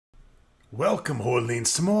Welcome,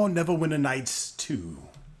 Horlings, to more Neverwinter Nights 2.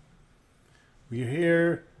 We're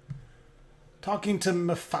here talking to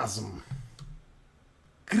Mephasm.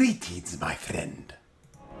 Greetings, my friend.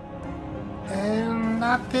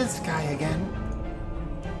 Not this guy again.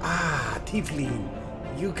 Ah, Tiefling,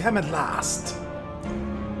 you come at last.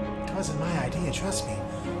 It wasn't my idea, trust me.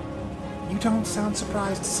 You don't sound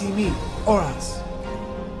surprised to see me, or us.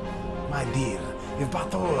 My dear, if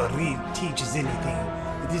Bator teaches anything,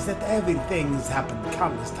 it is that everything has happened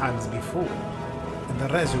countless times before, and the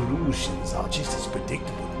resolutions are just as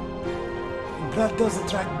predictable. Blood does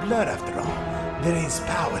attract blood after all. There is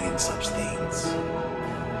power in such things.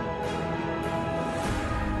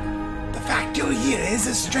 The fact you're here is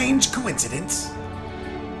a strange coincidence.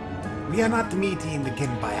 We are not meeting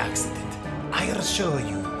again by accident. I assure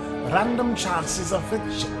you, random chances of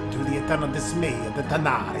friction to the eternal dismay of the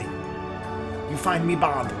Tanari. You find me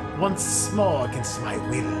bound once more against my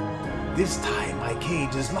will. This time my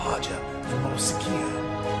cage is larger and more secure.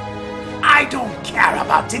 I don't care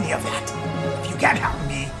about any of that. If you can't help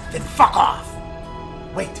me, then fuck off.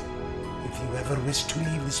 Wait, if you ever wish to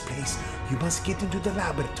leave this place, you must get into the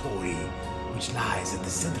laboratory, which lies at the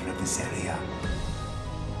center of this area.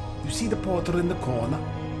 You see the portal in the corner?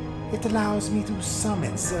 It allows me to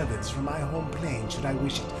summon servants from my home plane should I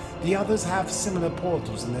wish it. The others have similar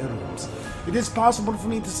portals in their rooms. It is possible for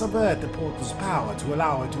me to subvert the portal's power to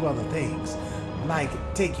allow it to other things, like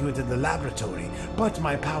take you into the laboratory, but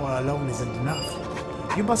my power alone isn't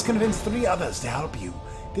enough. You must convince 3 others to help you.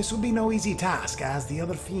 This will be no easy task, as the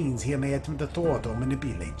other fiends here may attempt to thwart or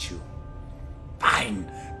manipulate you. Fine,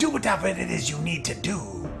 do whatever it is you need to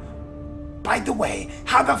do. By the way,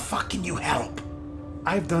 how the fuck can you help?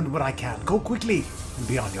 I've done what I can. Go quickly and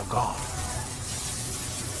be on your guard.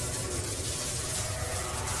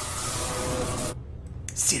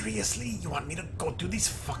 Seriously? You want me to go through this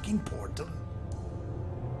fucking portal?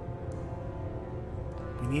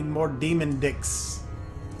 We need more demon dicks.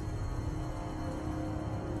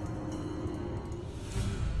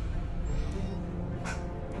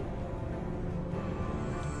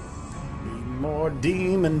 Need more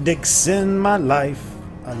demon dicks in my life.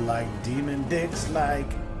 I like demon dicks like...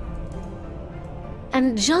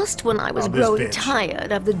 And just when I was growing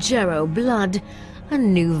tired of the Jero blood, a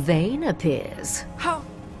new vein appears.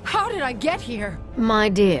 How did I get here? My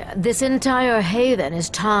dear, this entire haven is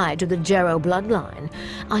tied to the Jero bloodline.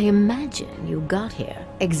 I imagine you got here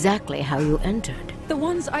exactly how you entered. The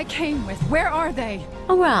ones I came with, where are they?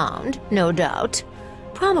 Around, no doubt.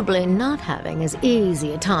 Probably not having as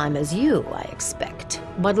easy a time as you, I expect.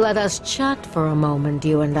 But let us chat for a moment,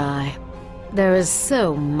 you and I. There is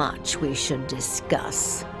so much we should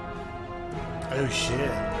discuss. Oh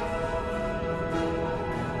shit.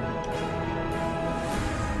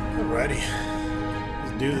 Alrighty.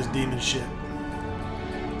 Let's do this demon shit.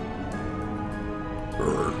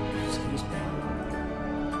 Excuse me.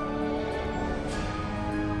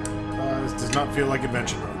 This does not feel like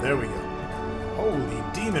Adventure Mode. There we go. Holy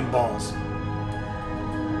demon balls.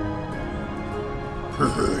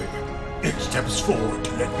 It steps forward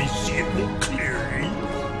to let me see it more clearly.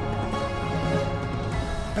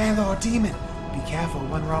 Banlord Demon, be careful.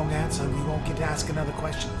 One wrong answer and you won't get to ask another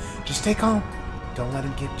question. Just stay calm. Don't let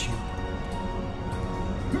him get you.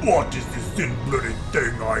 What is this thin-blooded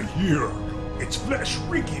thing I hear? Its flesh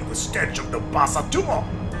reeking with stench of the Basatua.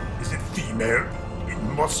 Is it female? It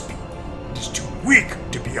must be. It is too weak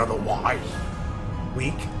to be otherwise.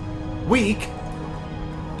 Weak? Weak?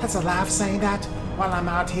 That's a laugh saying that? While I'm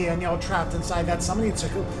out here and you're trapped inside that summoning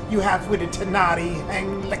circle you have with a Tanari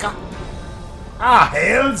and liquor. Ah,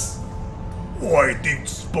 hells! Why,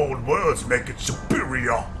 these bold words make it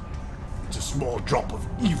superior. It's a small drop of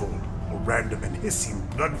evil, a random and hissing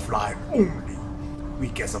bloodfly only.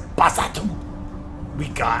 Weak as a basatu,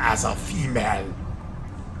 weaker as a female.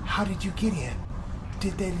 How did you get here?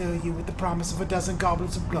 Did they lure you with the promise of a dozen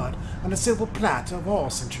goblets of blood on a silver platter of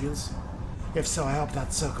horse entrails? If so, I hope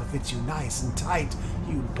that circle fits you nice and tight,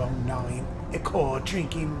 you bone-gnawing,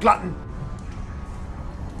 ichor-drinking glutton.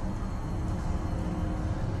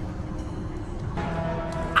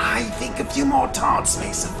 I think a few more taunts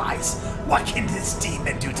may suffice. What can this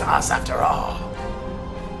demon do to us after all?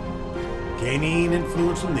 Gaining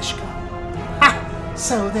influence from Nishka. Ha!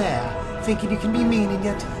 So there, thinking you can be mean and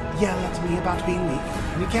yet yell at me about being weak,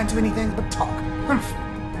 and you can't do anything but talk. Humph!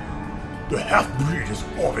 The half-breed is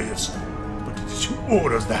obvious. But it is who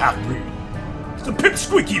orders the half-breed. It's a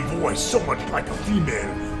pipsqueaky voice, so much like a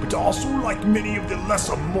female, but also like many of the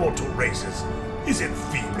lesser mortal races. Is it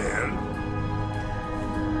female?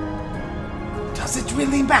 Does it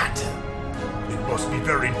really matter? It must be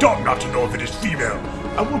very dumb not to know if it is female.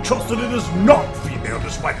 I will trust that it is not female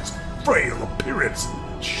despite its frail appearance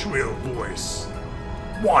and shrill voice.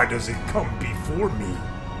 Why does it come before me?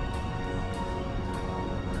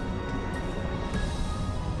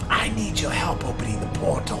 I need your help opening the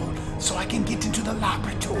portal so I can get into the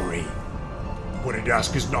laboratory. What it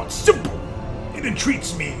asks is not simple. It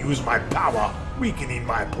entreats me to use my power, weakening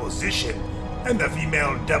my position, and the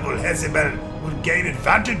female devil Jezebel will gain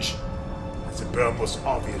advantage. Jezebel must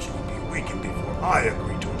obviously be weakened before I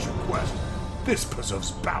agree to its request. This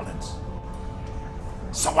preserves balance.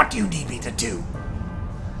 So what do you need me to do?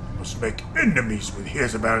 I must make enemies with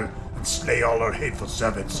Jezebel and slay all her hateful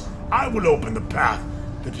servants. I will open the path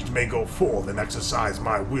that it may go forth and exercise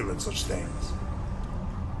my will in such things.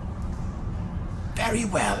 Very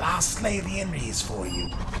well, I'll slay the enemies for you.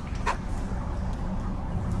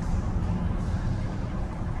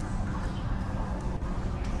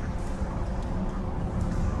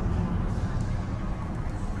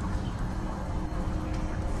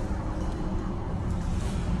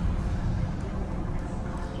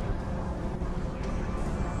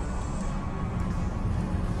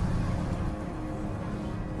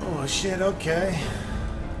 Oh shit, okay.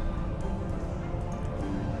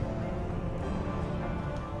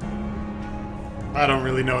 I don't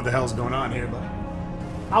really know what the hell's going on here, but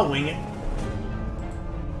I'll wing it.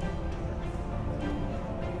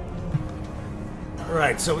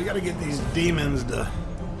 Alright, so we gotta get these demons to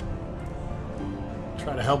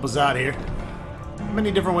try to help us out here.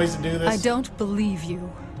 Many different ways to do this. I don't believe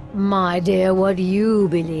you. My dear, what you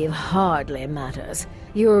believe hardly matters.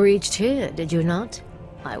 You reached here, did you not?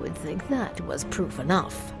 I would think that was proof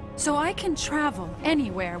enough. So I can travel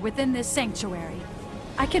anywhere within this sanctuary.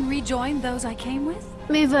 I can rejoin those I came with?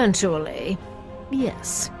 Eventually,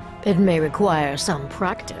 yes. It may require some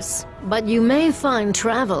practice, but you may find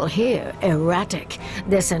travel here erratic.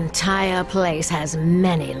 This entire place has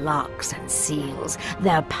many locks and seals,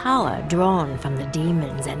 their power drawn from the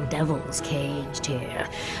demons and devils caged here.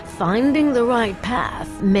 Finding the right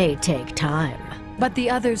path may take time. But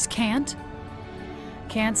the others can't?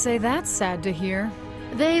 Can't say that's sad to hear.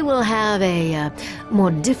 They will have a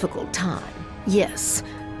more difficult time. Yes,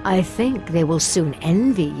 I think they will soon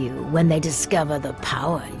envy you when they discover the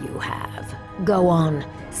power you have. Go on,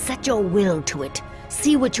 set your will to it.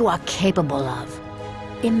 See what you are capable of.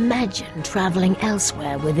 Imagine traveling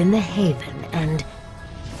elsewhere within the Haven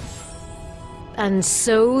and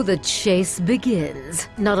so the chase begins.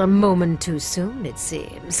 Not a moment too soon, it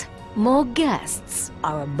seems. More guests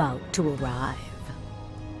are about to arrive.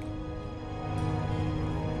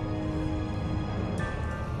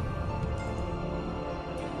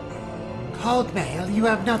 Hogmail, you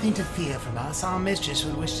have nothing to fear from us. Our mistress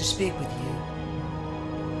would wish to speak with you.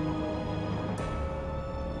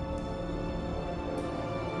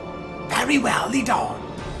 Very well, lead on.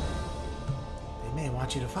 They may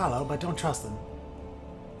want you to follow, but don't trust them.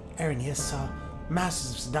 Arrhenius are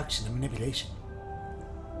masters of seduction and manipulation.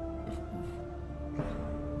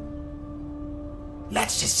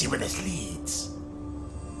 Let's just see where this leads.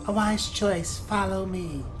 A wise choice. Follow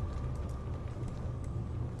me.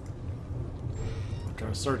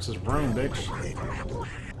 Gotta search this room, bitch.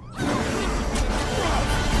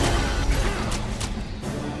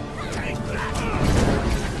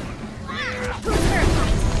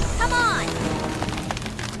 Come on!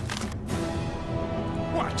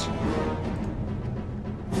 What?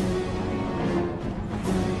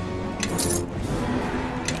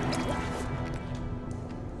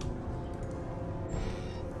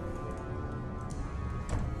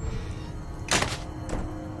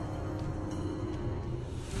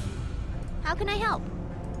 How can I help?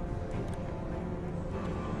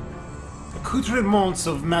 Accoutrements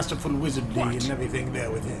of masterful wizardry and everything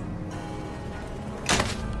there within.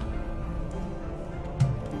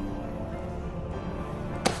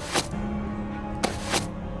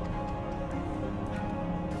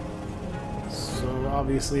 So,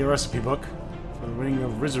 obviously a recipe book for the Ring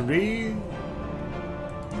of Wizardry.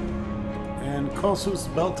 And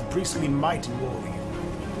Kosus belt of priestly might and glory.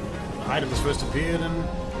 The items first appeared in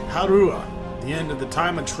Harua, the end of the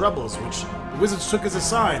time of troubles, which the wizards took as a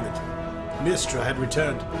sign that Mystra had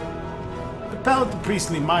returned. The belt of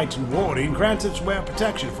priestly might and warding grants its wearer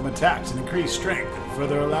protection from attacks and increased strength, and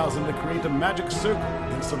further allows them to create a magic circle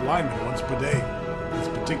against alignment once per day. This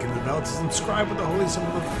particular belt is inscribed with the holy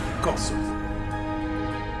symbol of Kosus.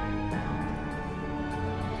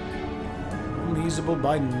 Unusable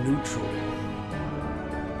by neutral.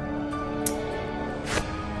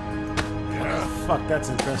 Fuck, that's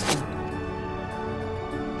interesting.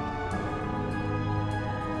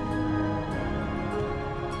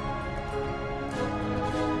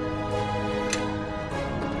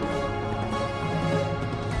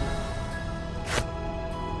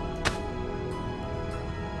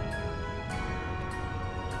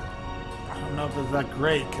 that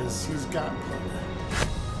great, because he's got...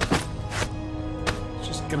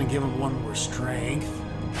 Just gonna give him one more strength.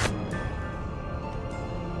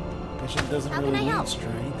 Bishop doesn't How can really I need help?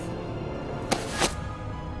 strength.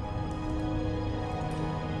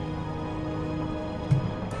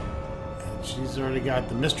 And she's already got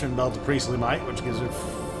the Mistran Belt of Priestly Might, which gives her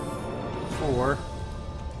 4.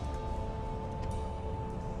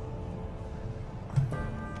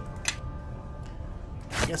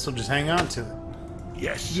 I guess we'll just hang on to it.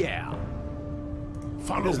 Yes. Yeah. He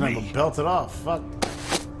Follow doesn't have me. a belted off. Fuck.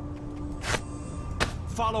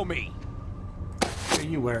 Follow me. Here,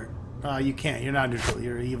 you wear it. You can't. You're not neutral.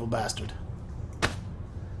 You're an evil bastard.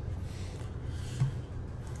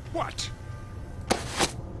 What?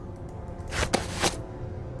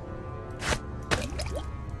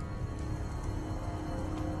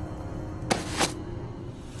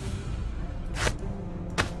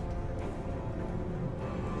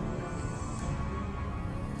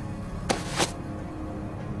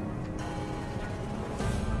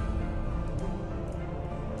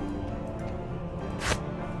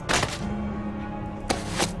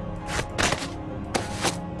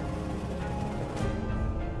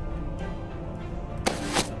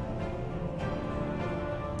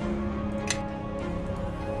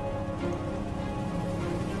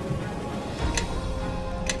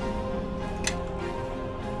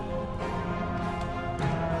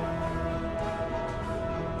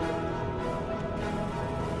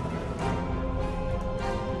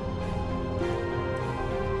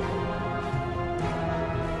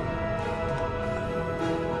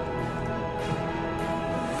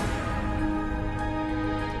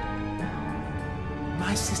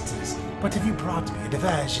 My sisters, what have you brought me? A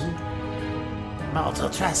diversion? Mortal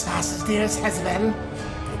trespassers, dearest Hezebel?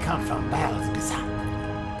 They come from Baal-Bisan.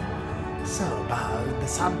 So,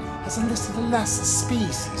 Baal-Bisan has enlisted a lesser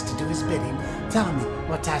species to do his bidding. Tell me,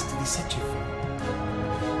 what task did he set you for?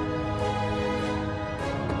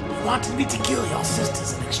 He wanted me to kill your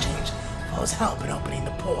sisters in exchange for his help in opening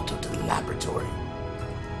the portal to the laboratory.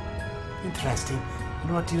 Interesting.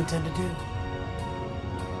 And what do you intend to do?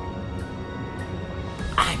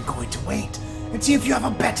 I'm going to wait and see if you have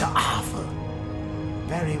a better offer.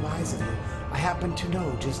 Very wise of you. I happen to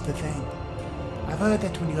know just the thing. I've heard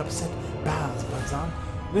that when you upset Baal's Bazan,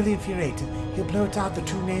 really infuriate him, he'll blurt out the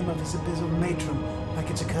true name of his abysmal matron like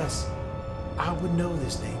it's a curse. I would know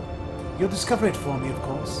this name. You'll discover it for me, of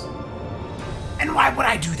course. And why would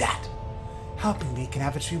I do that? Helping me can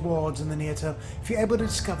have its rewards in the near term. If you're able to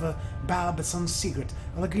discover Baal Bazan's secret,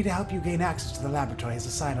 I'll agree to help you gain access to the laboratory as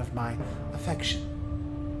a sign of my affection.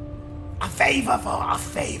 A favor for a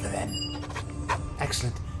favor, then.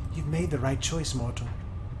 Excellent. You've made the right choice, mortal.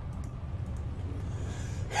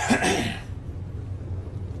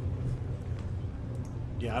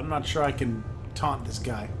 Yeah, I'm not sure I can taunt this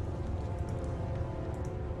guy.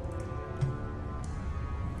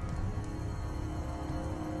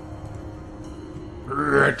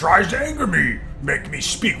 It tries to anger me, make me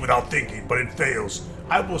speak without thinking, but it fails.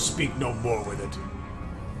 I will speak no more with it.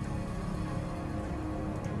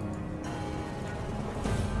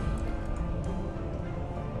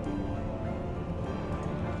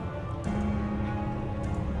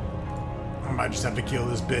 I might just have to kill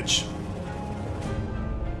this bitch.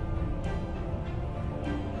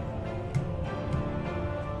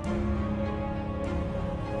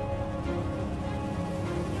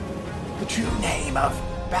 The true name of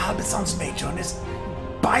Baal-Bazan's matron is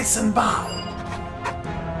Bison Baal.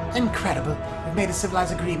 Incredible. We've made a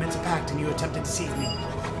civilized agreement, a pact, and you attempted to deceive me.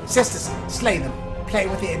 Sisters, slay them. Play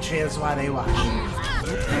with the entrails while they watch.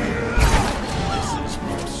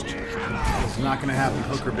 It's not gonna happen,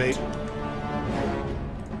 hooker bait.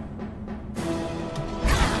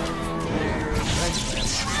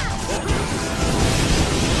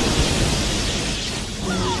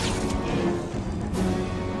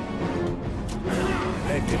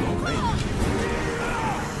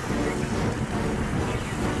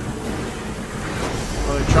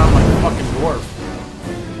 Well, they try like a fucking dwarf.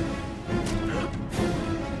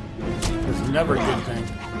 It's never a good thing.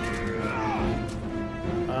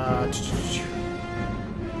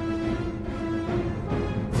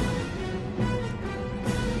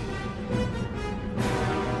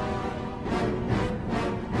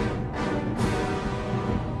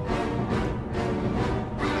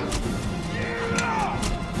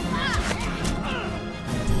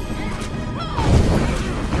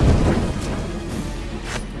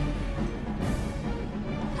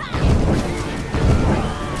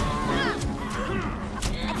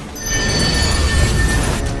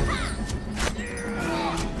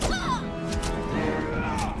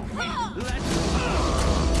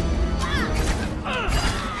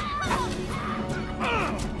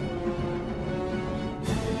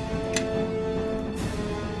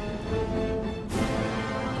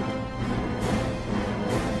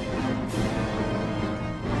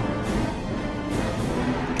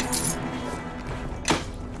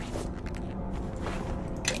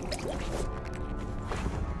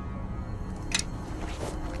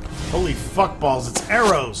 Holy fuckballs, it's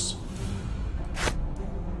arrows!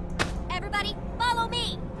 Everybody, follow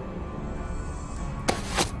me!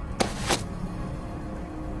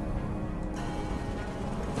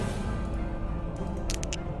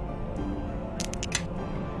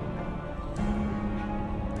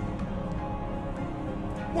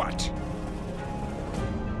 What?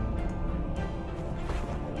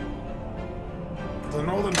 The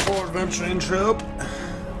Northern Four adventuring troop.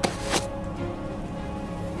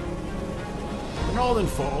 The Northern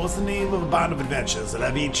Four was the name of a band of adventurers that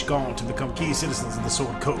have each gone to become key citizens of the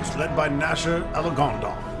Sword Coast, led by Nasher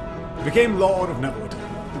Alagondar, who became Lord of Neverwinter.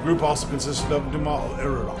 The group also consisted of Dumal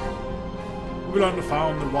Irulan, who belonged to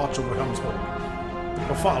found the watch over Helmsburg.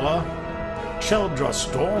 Ofala, Cheldra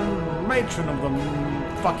Storm, matron of the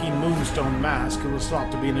fucking Moonstone Mask, who was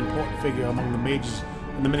thought to be an important figure among the mages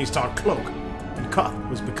in the Mini-Star Cloak, and Kuth, who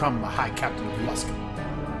has become a High Captain of Luskan.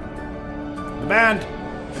 The band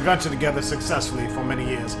adventured together successfully for many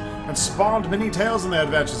years, and spawned many tales in their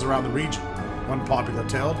adventures around the region. One popular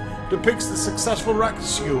tale depicts the successful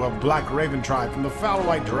rescue of Black Raven tribe from the Foul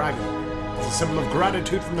White Dragon. As a symbol of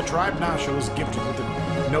gratitude from the tribe, Nasha was gifted with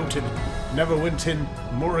the noted Neverwinter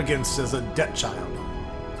Morrigan's as a debt child.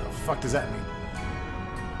 What the fuck does that mean?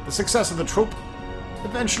 The success of the troop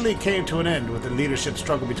eventually came to an end with the leadership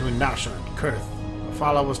struggle between Nasha and Kurth.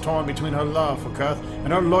 Ofala was torn between her love for Kurth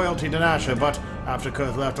and her loyalty to Nasha, but after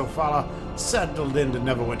Kurth left, Ofala settled into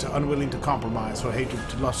Neverwinter, unwilling to compromise her hatred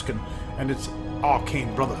to Luskan and its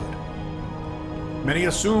arcane brotherhood. Many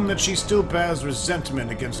assume that she still bears resentment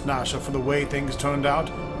against Nasha for the way things turned out.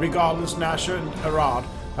 Regardless, Nasha and Arad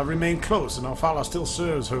have remained close, and Ofala still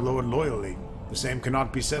serves her lord loyally. The same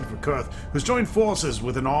cannot be said for Kurth, who's joined forces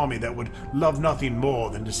with an army that would love nothing more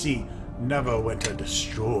than to see Neverwinter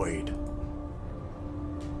destroyed.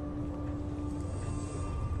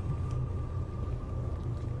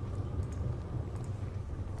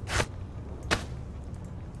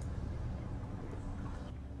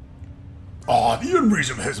 The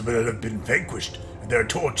unreason has been vanquished, and their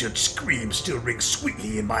tortured screams still ring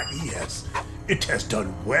sweetly in my ears. It has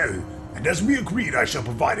done well, and as we agreed, I shall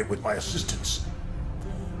provide it with my assistance.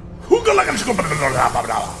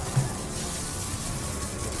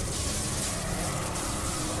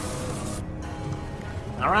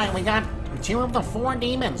 Alright, we got 2 of the 4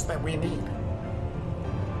 demons that we need.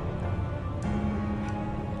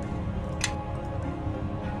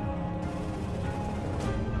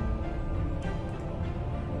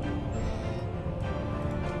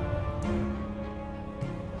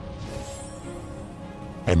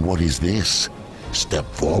 And what is this? Step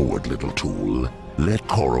forward, little tool. Let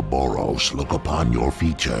Koroboros look upon your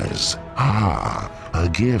features. Ah, a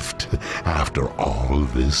gift. After all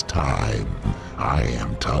this time, I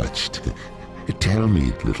am touched. Tell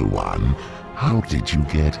me, little one, how did you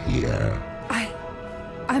get here?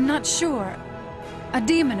 I'm not sure. A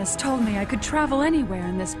demoness told me I could travel anywhere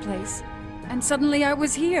in this place. And suddenly I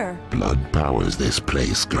was here. Blood powers this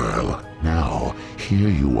place, girl. Now, here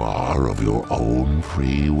you are of your own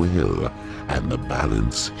free will, and the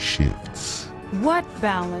balance shifts. What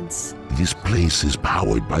balance? This place is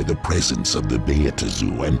powered by the presence of the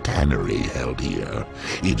Beatazu and Tannery held here.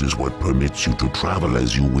 It is what permits you to travel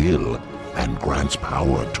as you will, and grants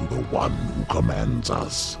power to the one who commands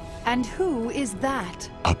us. And who is that?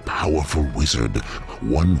 A powerful wizard,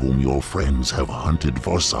 one whom your friends have hunted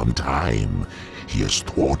for some time. He has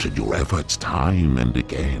thwarted your efforts time and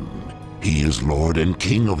again. He is Lord and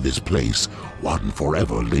King of this place, one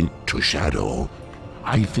forever linked to Shadow.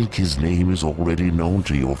 I think his name is already known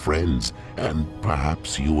to your friends, and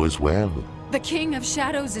perhaps you as well. The King of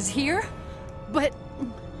Shadows is here? But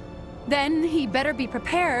then he better be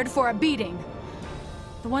prepared for a beating.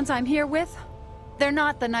 The ones I'm here with? They're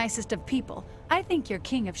not the nicest of people. I think your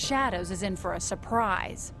King of Shadows is in for a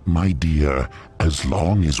surprise. My dear, as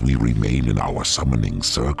long as we remain in our summoning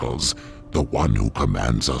circles, the one who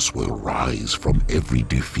commands us will rise from every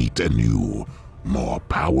defeat anew, more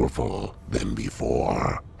powerful than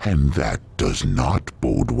before. And that does not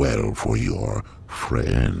bode well for your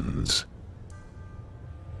friends.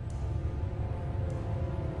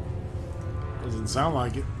 Doesn't sound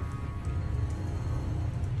like it.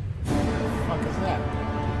 What the fuck is that?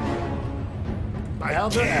 My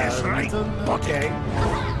Elder tears right Arrington? bucket.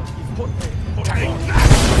 Okay. Take that!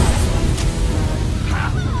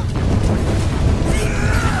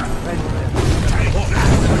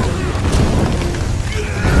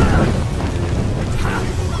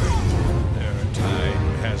 Their time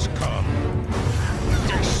has come.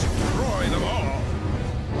 Destroy them all!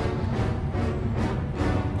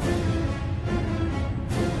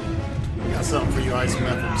 Got something for you ice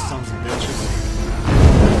methods, sons of bitches.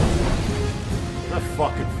 I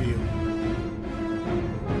fucking feel.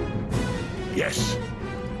 Yes.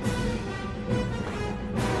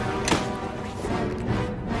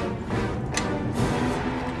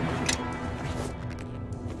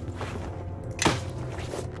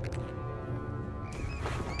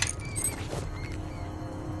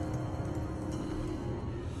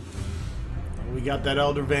 We got that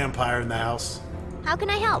elder vampire in the house. How can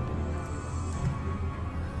I help?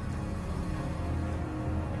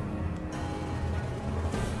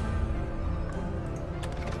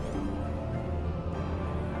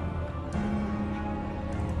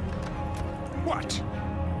 What?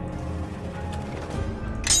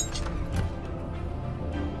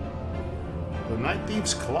 The Night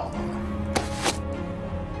Thief's Claw.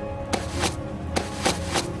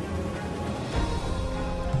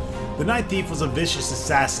 The Night Thief was a vicious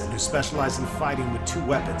assassin who specialized in fighting with two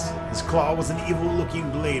weapons. His claw was an evil-looking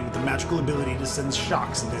blade with the magical ability to send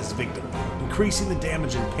shocks into his victim, increasing the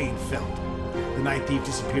damage and pain felt. The Night Thief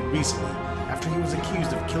disappeared recently after he was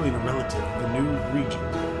accused of killing a relative of the new regent,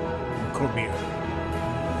 Cormier.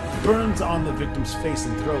 Burns on the victim's face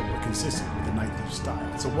and throat were consistent with the Night Thief's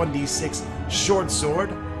style. It's a 1d6 short sword,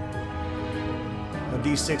 a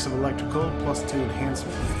d6 of electrical, plus 2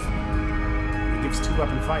 enhancement. It gives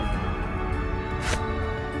 2-weapon fighting.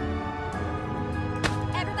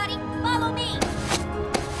 Everybody, follow me!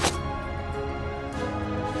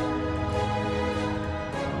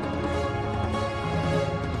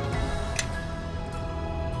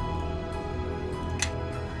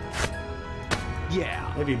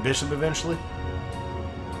 Yeah. Maybe Bishop eventually?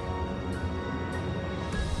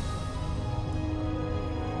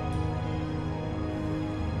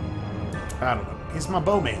 I don't know. He's my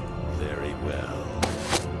bowman. Very well.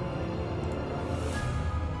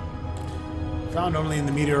 Found only in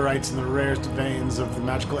the meteorites and the rarest veins of the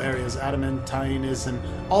magical areas, adamantine is an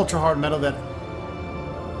ultra-hard metal that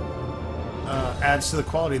adds to the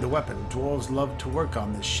quality of the weapon. Dwarves love to work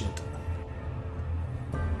on this shit.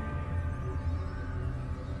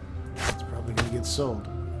 It's probably going to get sold.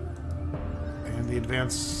 And the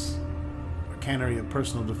advanced arcanery of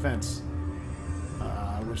personal defense,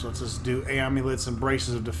 which lets us do amulets and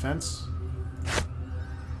braces of defense.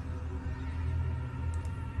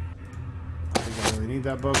 I think I really need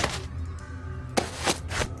that book.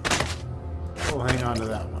 We'll hang on to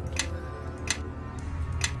that one.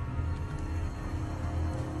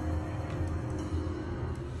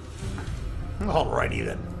 Alrighty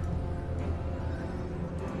then.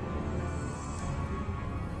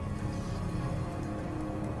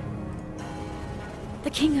 The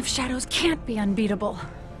King of Shadows can't be unbeatable.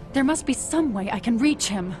 There must be some way I can reach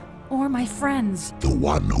him. Or my friends. The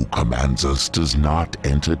one who commands us does not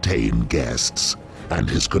entertain guests, and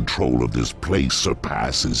his control of this place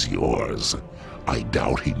surpasses yours. I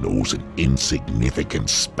doubt he knows an insignificant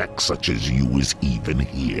speck such as you is even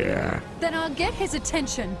here. Then I'll get his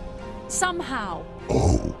attention. Somehow.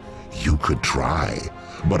 Oh, you could try,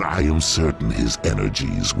 but I am certain his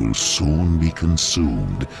energies will soon be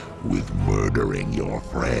consumed with murdering your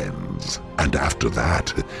friends. And after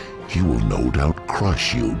that, he will no doubt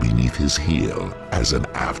crush you beneath his heel as an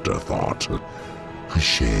afterthought. A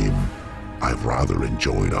shame. I've rather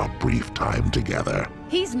enjoyed our brief time together.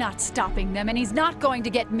 He's not stopping them, and he's not going to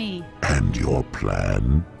get me. And your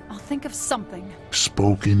plan? I'll think of something.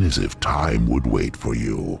 Spoken as if time would wait for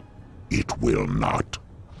you. It will not.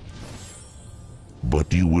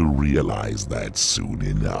 But you will realize that soon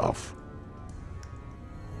enough.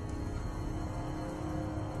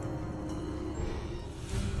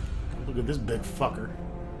 Look at this big fucker.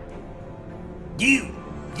 You,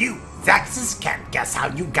 Zaxxas can't guess how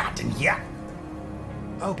you got in here.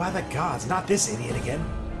 Oh, by the gods, not this idiot again.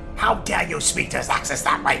 How dare you speak to Zaxxas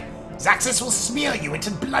that way? Zaxxas will smear you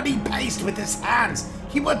into bloody paste with his hands.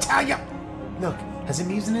 He will tell you. Look, as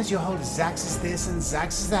amusing as your whole Zaxxas this and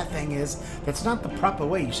Zaxxas that thing is, that's not the proper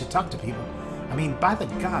way you should talk to people. I mean, by the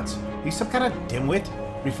gods, are you some kind of dimwit?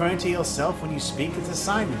 Referring to yourself when you speak is a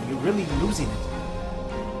sign that you're really losing it.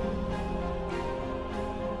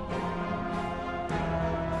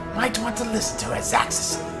 Might want to listen to her,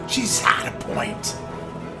 Zaxxas. She's had a point.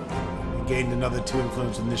 He gained another 2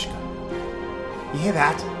 influence with Nishka. You hear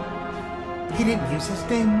that? He didn't use his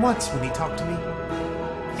name once when he talked to me.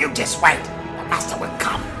 You just wait. The master will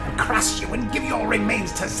come and crush you and give your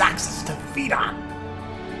remains to Zaxxas to feed on.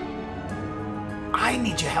 I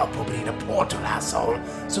need your help opening a portal, asshole,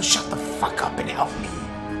 so shut the fuck up and help me.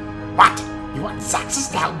 What? You want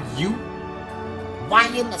Zaxxas to help you? Why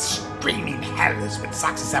in the screaming hell would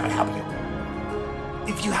Zaxxas ever help you?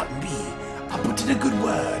 If you help me, I'll put in a good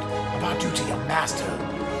word about you to your master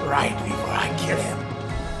right before I kill him.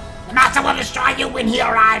 The master will destroy you when he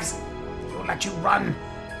arrives. He will let you run,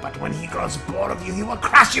 but when he grows bored of you, he will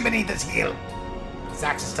crush you beneath his heel.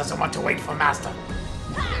 Zaxxas doesn't want to wait for master.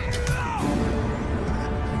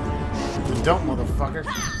 You don't, motherfucker.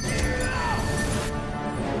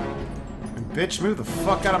 And bitch, move the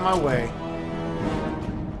fuck out of my way.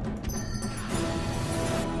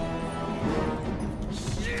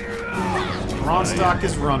 Ronstock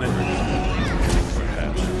is running.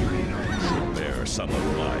 Perhaps you should bear some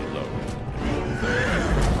of my load.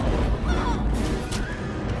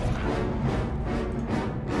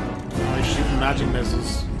 Oh, he's shooting magic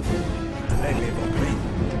missiles.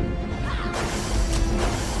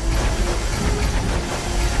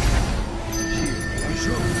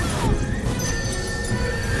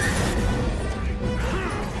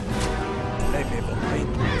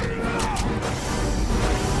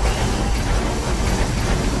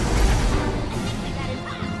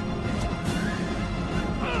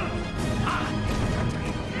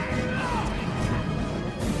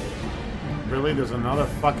 Really? There's another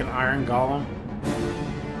fucking iron golem?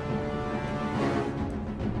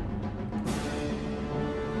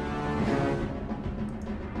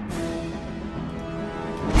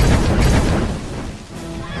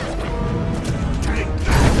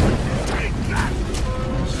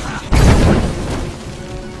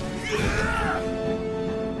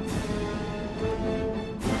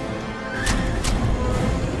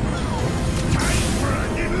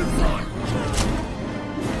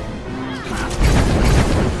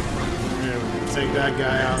 Take that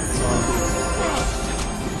guy out.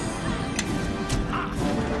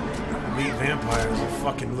 The meat vampire is a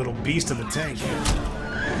fucking little beast of a tank.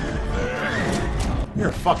 You're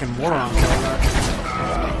a fucking moron, Kelgar.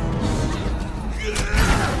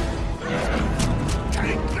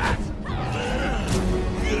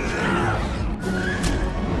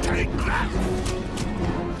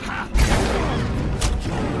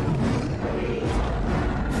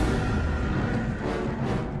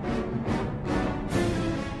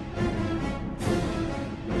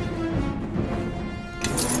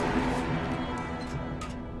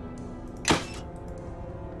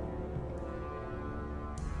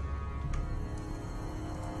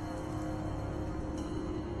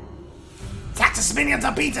 Zaxxas minions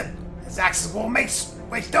are beaten. Zaxxas will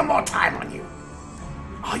waste no more time on you.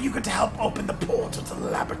 Are you going to help open the portal to the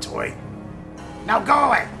laboratory? Now go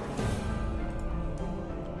away.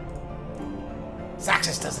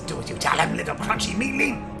 Zaxxas doesn't do what you tell him, little crunchy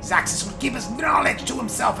meatling. Zaxxas will keep his knowledge to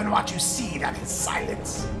himself and what you see that is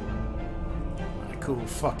silence. Alright, cool.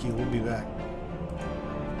 Fuck you. We'll be back.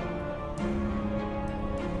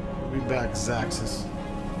 We'll be back, Zaxxas.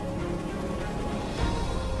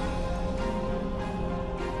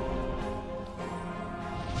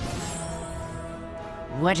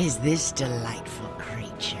 What is this delightful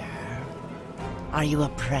creature? Are you a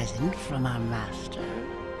present from our master?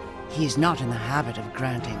 He is not in the habit of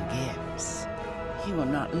granting gifts. He will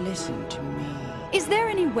not listen to me. Is there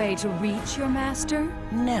any way to reach your master?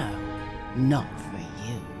 No, not for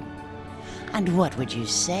you. And what would you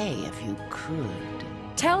say if you could?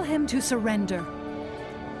 Tell him to surrender.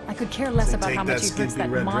 I could care less Say, about take how much that he hurts skimpy that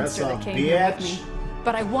red monster dress that off, came here with bitch. me.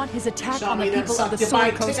 But I want his attack Show on the me that people of the sucked you by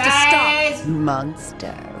Sword Coast to today. stop.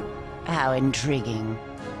 Monster. How intriguing.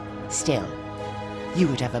 Still, you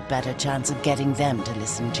would have a better chance of getting them to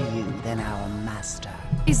listen to you than our master.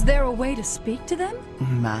 Is there a way to speak to them?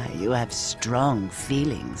 My, you have strong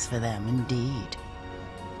feelings for them indeed.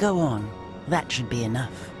 Go on. That should be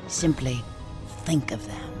enough. Simply think of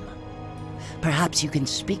them. Perhaps you can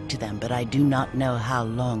speak to them, but I do not know how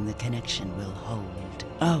long the connection will hold.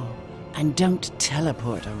 Oh, and don't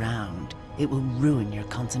teleport around. It will ruin your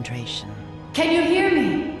concentration. Can you hear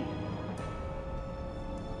me?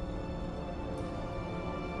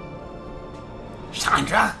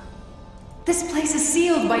 Chandra? This place is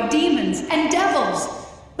sealed by demons and devils.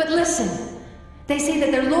 But listen, they say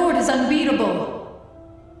that their lord is unbeatable.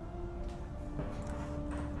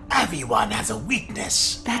 Everyone has a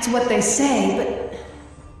weakness. That's what they say,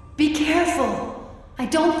 but be careful. I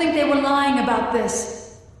don't think they were lying about this.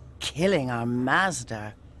 Killing our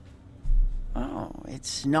master? Oh,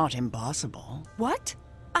 it's not impossible. What?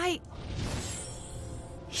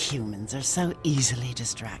 Humans are so easily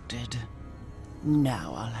distracted.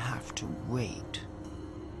 Now I'll have to wait.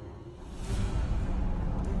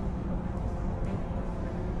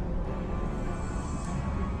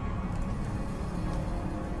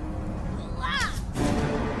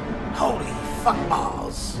 Holy fuck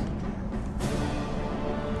balls.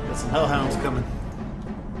 Got some hellhounds coming.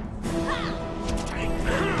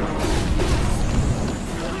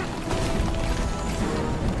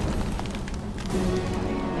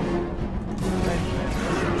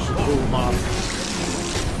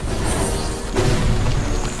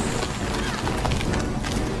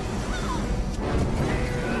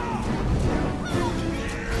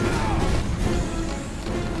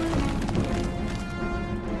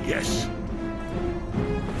 Yes.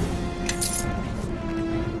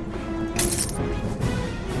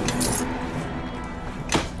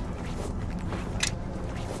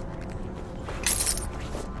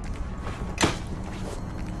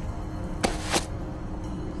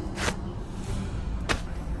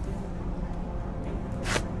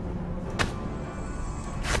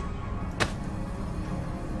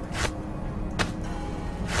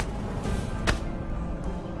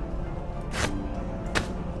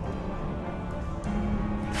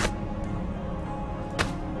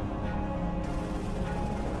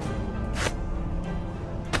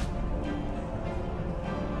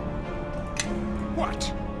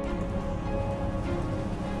 What?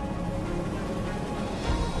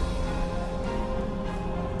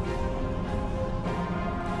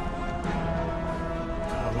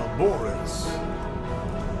 Boris.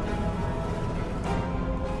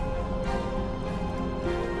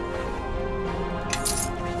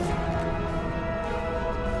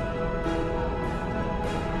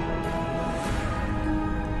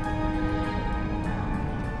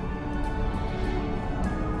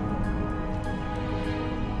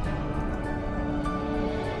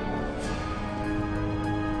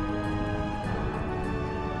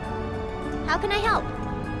 How can I help?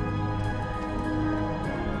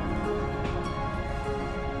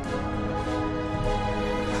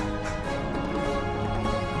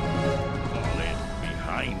 Fall in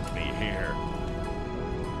behind me here.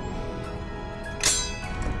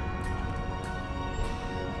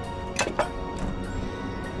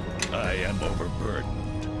 I am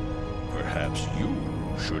overburdened. Perhaps you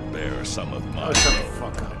should bear some of my Oh, shut the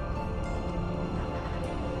load. fuck up.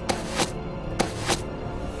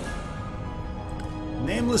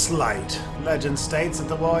 Nameless Light. Legend states that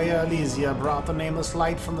the warrior Elysia brought the Nameless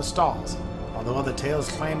Light from the stars, although other tales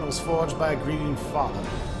claim it was forged by a grieving father,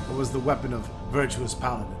 or was the weapon of virtuous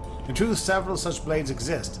paladin. In truth, several such blades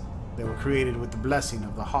exist. They were created with the blessing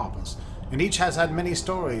of the Harpers, and each has had many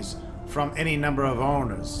stories from any number of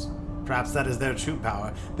owners. Perhaps that is their true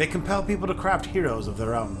power. They compel people to craft heroes of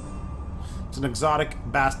their own. It's an exotic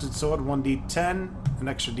bastard sword, 1d10, an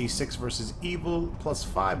extra d6 versus evil,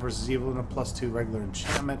 +5 versus evil, and a +2 regular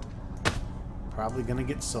enchantment. Probably gonna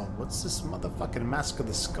get sold. What's this motherfucking Mask of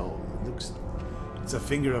the Skull? It looks... It's a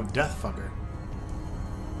finger of death fucker.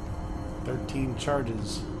 13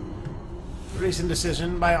 charges. Recent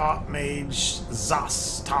decision by Archmage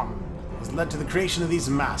Zastam has led to the creation of these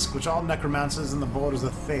masks, which all necromancers and the borders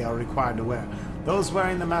of Thay are required to wear. Those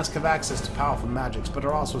wearing the mask have access to powerful magics, but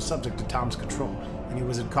are also subject to Tom's control. Any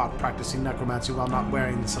wizard caught practicing necromancy while not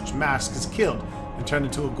wearing such mask is killed and turned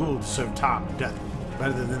into a ghoul to serve Tom to death,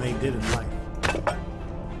 better than they did in life.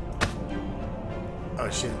 Oh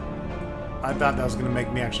shit. I thought that was going to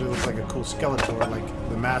make me actually look like a cool Skeletor, like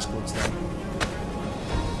the mask looks like.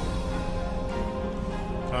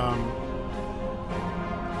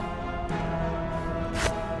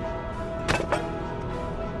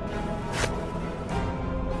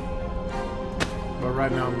 But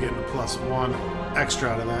right now I'm getting a +1 extra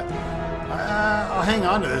out of that. I'll hang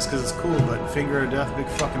on to this because it's cool, but Finger of Death, big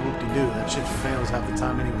fucking whoop-de-doo. That shit fails half the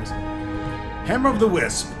time anyways. Hammer of the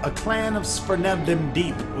Wisp, a clan of Sperneblin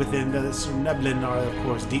deep within the Sperneblin are, of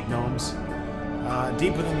course, deep gnomes.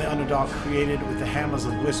 Deep within the Underdark, created with the Hammers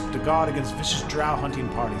of Wisp to guard against vicious drow hunting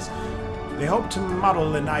parties. They hoped to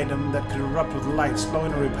model an item that could erupt with light,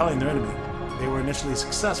 slowing or repelling their enemy. They were initially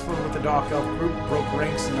successful with the Dark Elf group, broke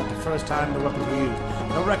ranks, and at the first time the weapons were used.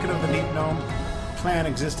 No record of the Deep Gnome clan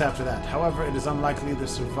exists after that. However, it is unlikely they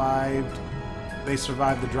survived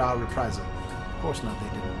the drow reprisal. Of course not, they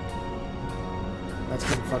didn't. That's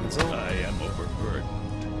getting fucking sold. I am overburdened.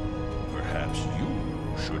 Perhaps you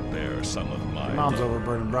should bear some of my Your mom's load.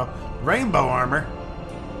 overburdened, bro. Rainbow armor.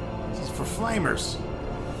 This is for flamers.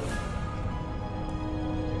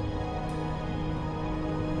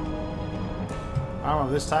 Armor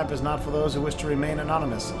of this type is not for those who wish to remain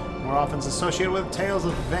anonymous. More often it's associated with tales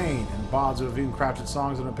of Vane and bards who have even crafted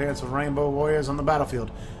songs and appearance of rainbow warriors on the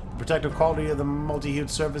battlefield. The protective quality of the multi-hued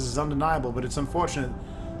surface is undeniable, but it's unfortunate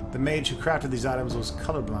the mage who crafted these items was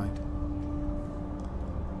colorblind.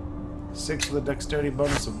 6 with a dexterity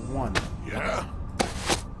bonus of 1. Yeah.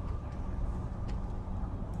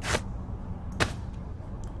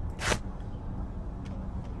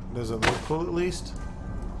 Does it look cool at least?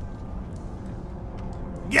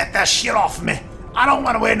 Get that shit off me! I don't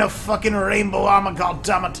want to wear no fucking rainbow armor,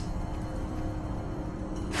 goddammit!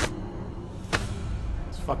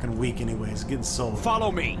 It's fucking weak anyways. It's getting sold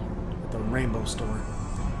Follow me. at the rainbow store.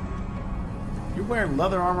 You're wearing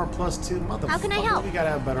leather armor +2? Motherfucker. How can I help? We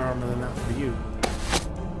gotta have better armor than that for you.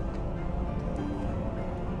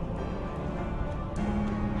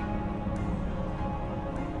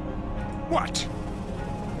 What?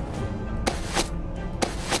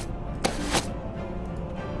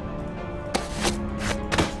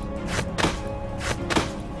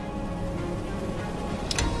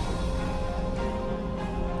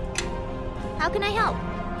 How can I help?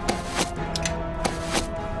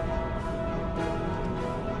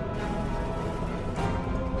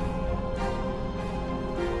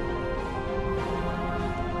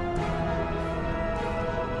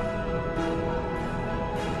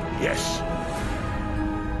 Yes.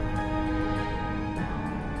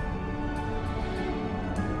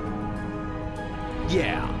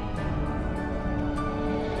 Yeah.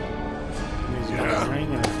 He's got a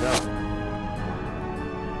ring and a belt.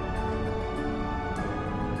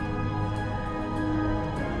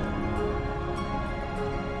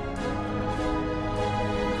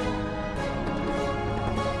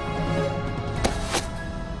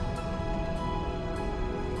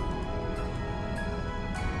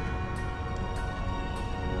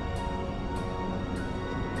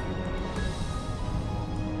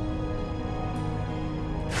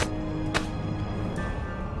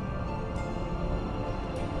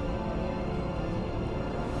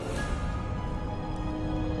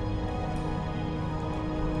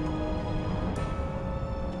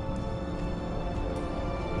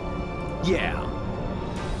 Yeah.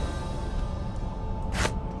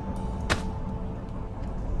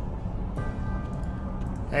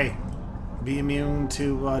 Hey, be immune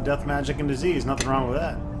to death, magic, and disease. Nothing wrong with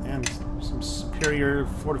that. And some superior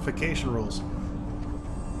fortification rules.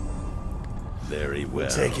 Very well.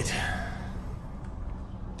 Take it.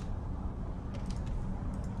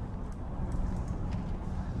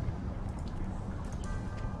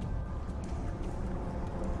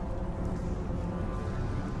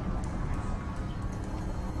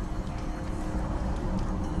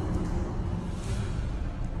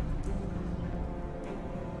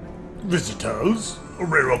 Visitors? A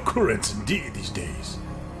rare occurrence indeed these days.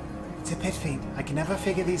 It's a pet fate. I can never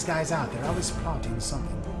figure these guys out. They're always plotting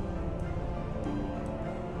something.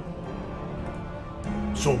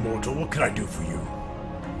 So, mortal, what can I do for you?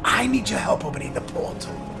 I need your help opening the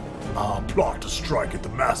portal. Ah, plot to strike at the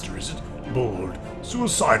master, is it? Bold.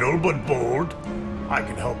 Suicidal, but bold. I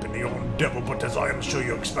can help in your endeavor, but as I am sure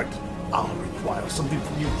you expect, I'll require something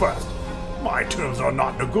from you first. My terms are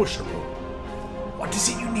not negotiable. What is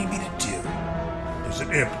it you need me to do? There's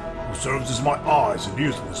an imp who serves as my eyes and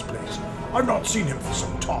ears in this place. I've not seen him for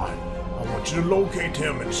some time. I want you to locate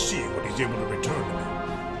him and see what he's able to return to me.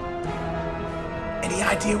 Any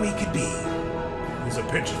idea where he could be? He's a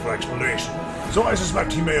pinch for explanation, so I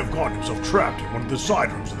suspect he may have gotten himself trapped in one of the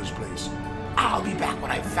side rooms of this place. I'll be back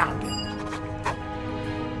when I've found him.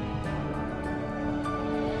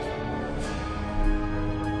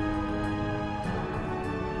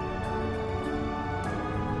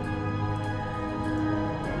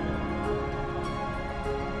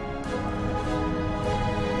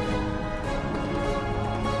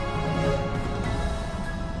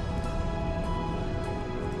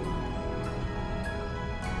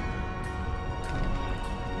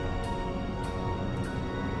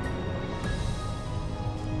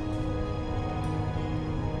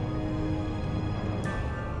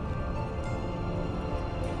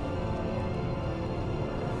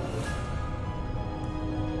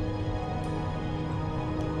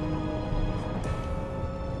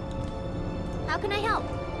 How can I help?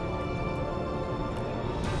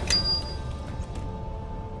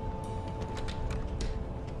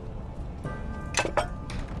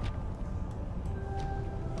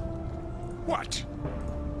 What?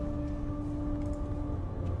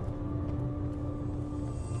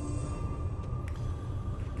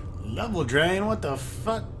 Level drain? What the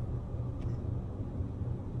fuck?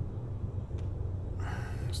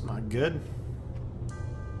 It's not good.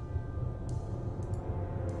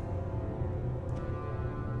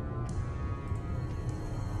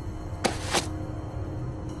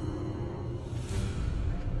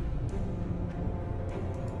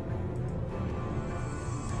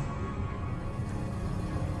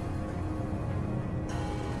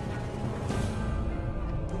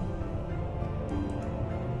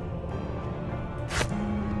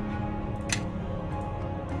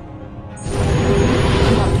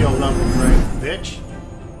 Bitch.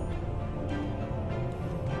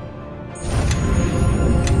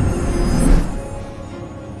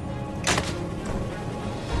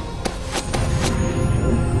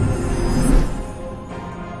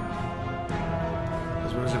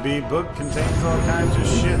 This Wizard B book contains all kinds of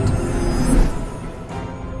shit.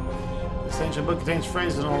 This ancient book contains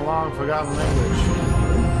phrases in a long forgotten language.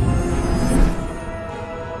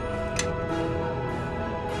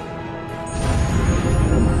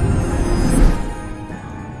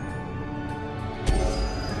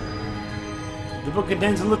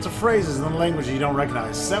 contains a list of phrases in the language you don't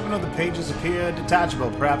recognize. 7 of the pages appear detachable,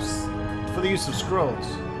 perhaps for the use of scrolls.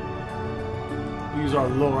 We use our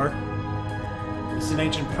lore. It's an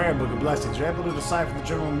ancient prayer book of blessings. You're able to decipher the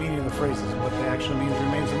general meaning of the phrases. What they actually mean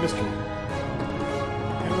remains a mystery.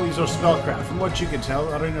 And we'll use our spellcraft. From what you can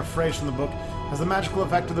tell, uttering a phrase from the book has the magical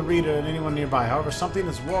effect of the reader and anyone nearby. However, something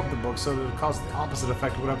has warped the book so that it causes the opposite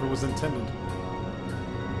effect of whatever was intended.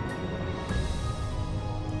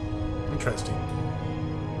 Interesting.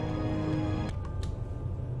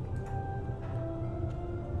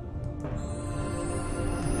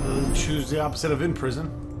 We'll choose the opposite of in prison.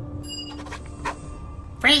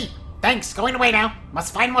 Free! Thanks, going away now.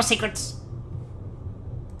 Must find more secrets.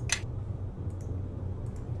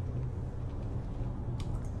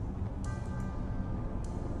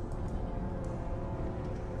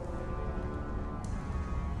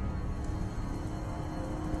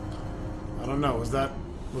 I don't know, was that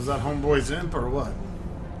homeboy's imp or what?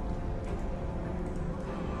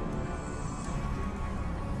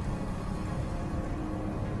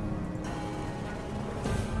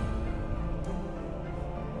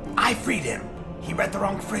 I freed him. He read the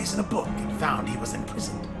wrong phrase in a book and found he was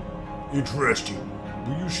imprisoned. Interesting.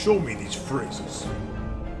 Will you show me these phrases?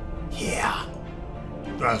 Yeah.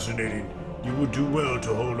 Fascinating. You would do well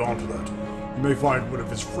to hold on to that. You may find one of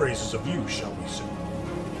his phrases of use, shall we say.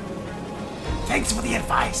 Thanks for the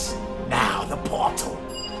advice. Now the portal.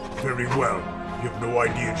 Very well. You have no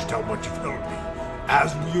idea just how much you've helped me.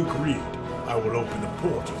 As we agreed, I will open the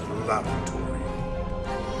portal to the laboratory.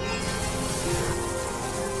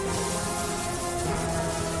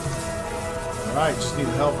 Alright, just need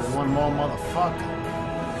help with one more motherfucker.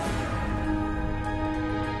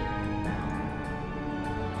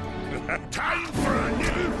 Time for a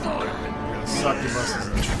little fun. Succubus is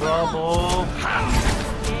in trouble.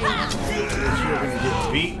 You're gonna get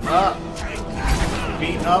beat up.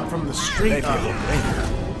 Beaten up from the street. He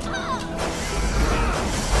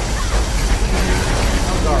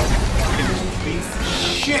beats the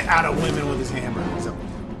shit out of women with his hammer. So,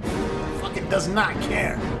 fucking does not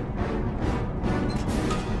care.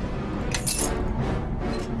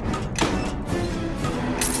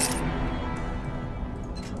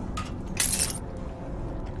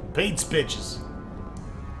 Bates bitches.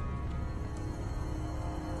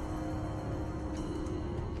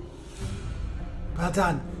 Well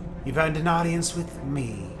done. You've earned an audience with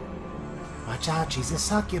me. Watch out, she's a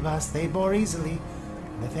succubus. They bore easily.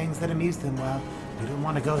 And the things that amuse them, well, you don't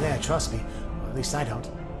want to go there, trust me. Or at least I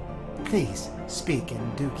don't. Please, speak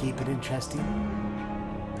and do keep it interesting.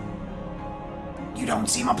 You don't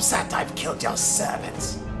seem upset I've killed your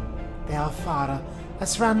servants. They are fodder. I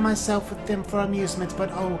surround myself with them for amusement, but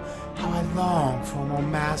oh, how I long for more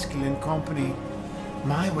masculine company.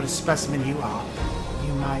 My, what a specimen you are.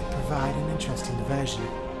 You might provide an interesting diversion.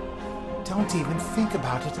 Don't even think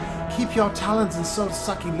about it. Keep your talons and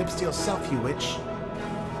soul-sucking lips to yourself, you witch.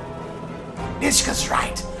 Nishka's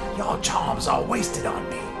right. Your charms are wasted on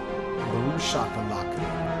me. Boom shakalaka.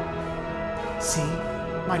 See?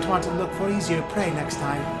 Might want to look for easier prey next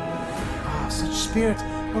time. Ah, such spirit,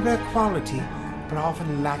 a rare quality, but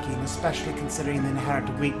often lacking, especially considering the inherent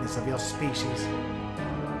weakness of your species.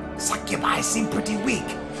 Succubi seem pretty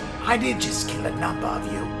weak. I did just kill a number of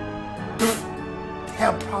you.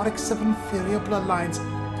 They're products of inferior bloodlines.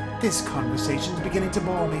 This conversation's beginning to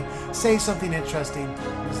bore me. Say something interesting.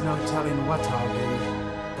 There's no telling what I'll do.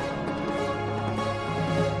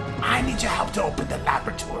 I need your help to open the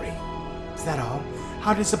laboratory. Is that all?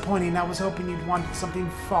 How disappointing. I was hoping you'd want something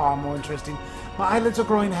far more interesting. My eyelids are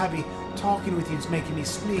growing heavy. Talking with you's making me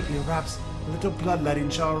sleepy. Perhaps a little bloodletting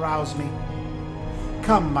shall arouse me.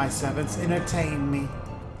 Come, my servants, entertain me.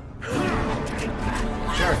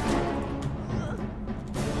 Sure.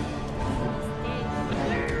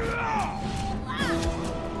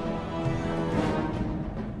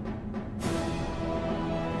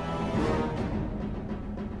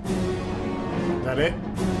 That it?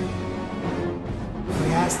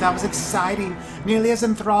 Yes, that was exciting. Nearly as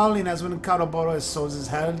enthralling as when Karoboros sows his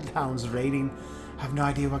hellhounds raiding. I have no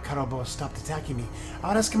idea why Karoboros stopped attacking me. I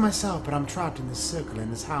would ask him myself, but I'm trapped in this circle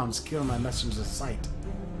and his hounds kill my messengers of sight.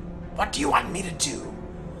 What do you want me to do?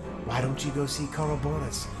 Why don't you go see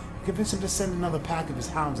Karoboros? Convince him to send another pack of his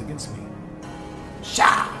hounds against me.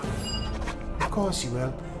 Sha! Of course you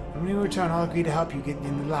will. And when you return, I'll agree to help you get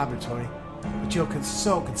in the laboratory, which you're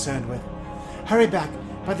so concerned with. Hurry back.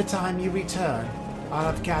 By the time you return, I'll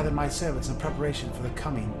have gathered my servants in preparation for the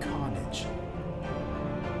coming carnage.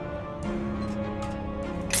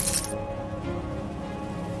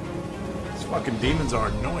 These fucking demons are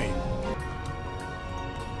annoying.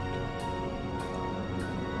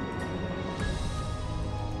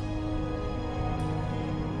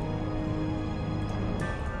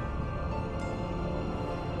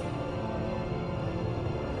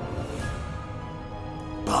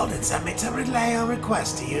 Bolden sent me to relay a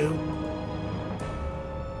request to you.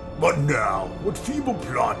 But now, what feeble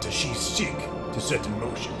plot does she seek to set in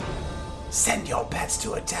motion? Send your pets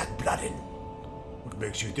to attack Bloodin. What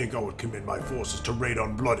makes you think I would commit my forces to raid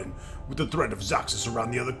on Bloodin with the threat of Zaxxas around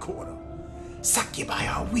the other corner? Succubi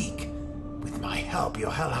are weak. With my help, your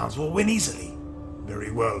hellhounds will win easily. Very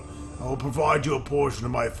well. I will provide you a portion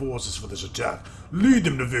of my forces for this attack. Lead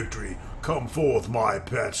them to victory. Come forth, my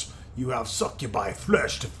pets. You have succubi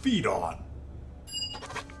flesh to feed on.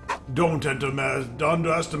 Don't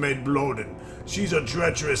underestimate Bloden. She's a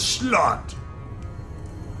treacherous slut.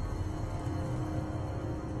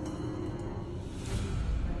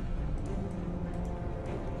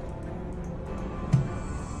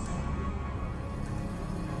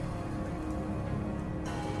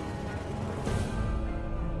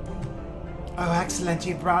 Oh, excellent.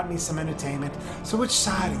 You brought me some entertainment. So which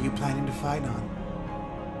side are you planning to fight on?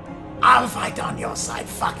 I'll fight on your side.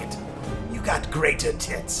 Fuck it. You got greater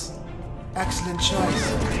tits. Excellent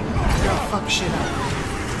choice. Go fuck shit up.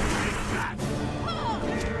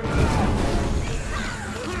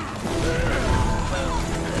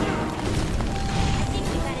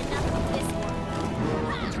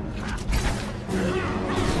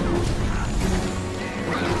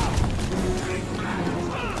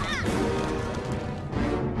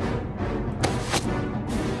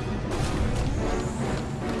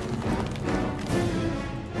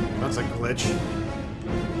 That's a glitch.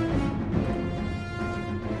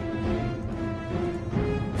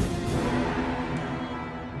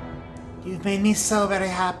 You've made me so very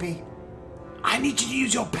happy. I need you to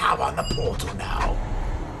use your power on the portal now.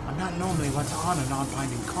 I'm not normally one to honor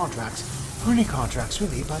non-binding contracts, or any contracts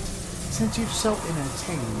really, but since you've so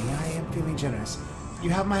entertained me, I am feeling generous.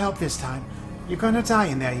 You have my help this time. You're gonna die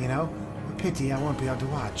in there, you know. A pity I won't be able to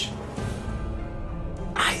watch.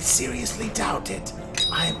 I seriously doubt it.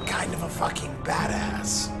 I'm kind of a fucking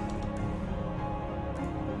badass.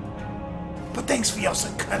 But thanks for your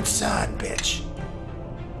concern, bitch.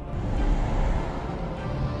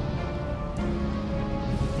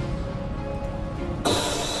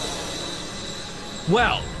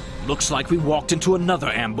 Well, looks like we walked into another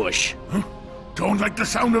ambush. Huh? Don't like the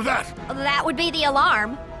sound of that. That would be the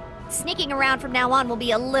alarm. Sneaking around from now on will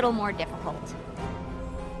be a little more difficult.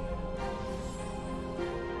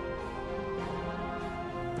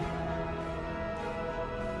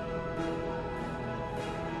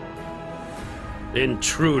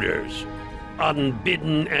 Intruders,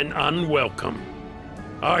 unbidden and unwelcome.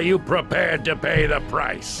 Are you prepared to pay the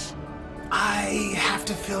price? I have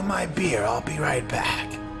to fill my beer. I'll be right back.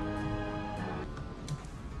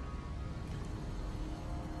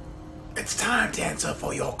 It's time to answer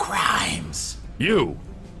for your crimes. You.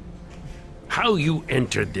 How you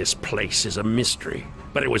entered this place is a mystery,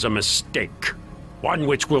 but it was a mistake. One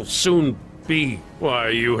which will soon be. Why,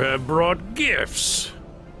 you have brought gifts.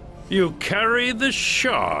 You carry the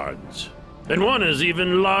shards, and one is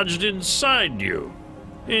even lodged inside you.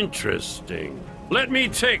 Interesting. Let me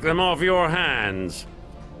take them off your hands,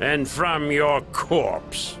 and from your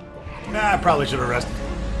corpse. Nah, I probably should have rested.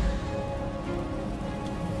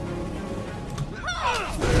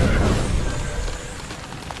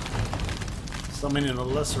 Summoning a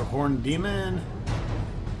lesser horned demon.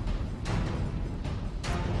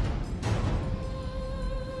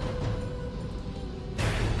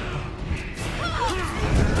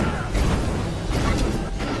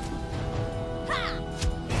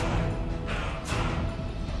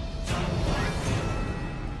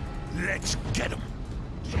 Let's get him.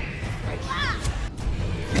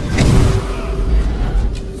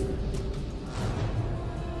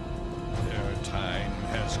 Their time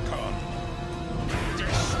has come.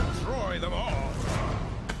 Destroy them all.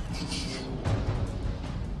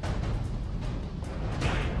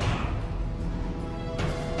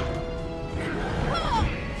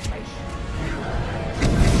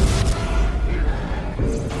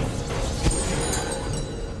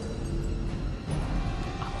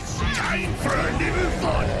 Time for a little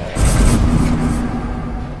fun.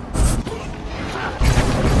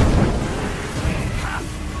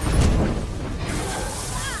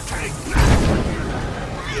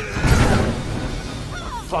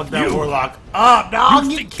 Fuck that warlock up, dog!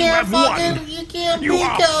 You think you have won? You can't You be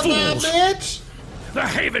are killed now, fools. bitch! The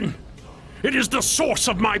Haven! It is the source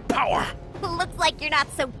of my power! Looks like you're not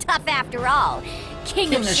so tough after all.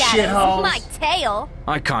 King of of Shadows, shitholes. my tail.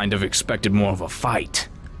 I kind of expected more of a fight.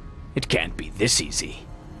 It can't be this easy.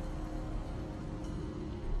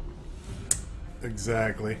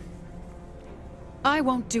 Exactly. I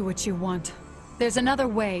won't do what you want. There's another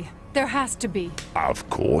way. There has to be. Of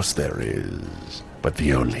course there is. But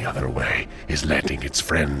the only other way is letting its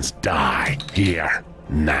friends die here,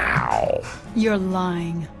 now. You're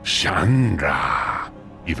lying. Chandra,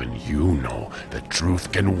 even you know the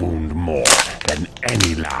truth can wound more than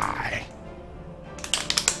any lie.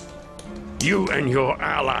 You and your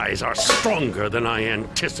allies are stronger than I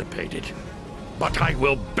anticipated. But I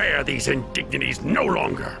will bear these indignities no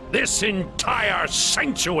longer. This entire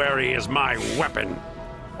sanctuary is my weapon.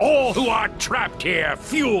 All who are trapped here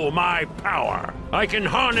fuel my power. I can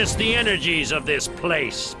harness the energies of this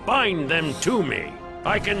place, bind them to me.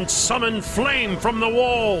 I can summon flame from the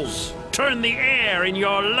walls, turn the air in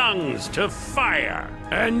your lungs to fire.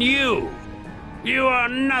 And you are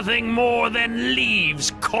nothing more than leaves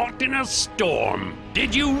caught in a storm.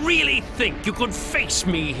 Did you really think you could face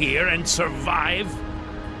me here and survive?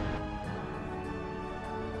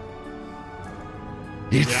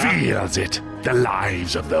 It feels it. The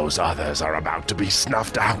lives of those others are about to be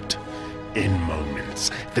snuffed out. In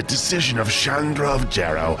moments, the decision of Chandra of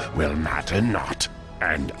Jero will matter not,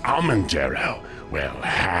 and Amanjero will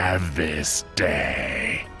have this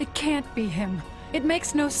day. It can't be him. It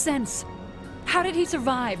makes no sense. How did he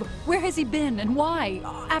survive? Where has he been, and why,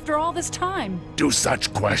 after all this time? Do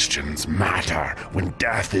such questions matter when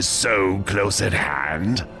death is so close at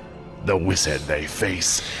hand? The wizard they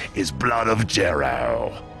face is Blood of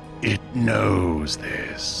Jero. It knows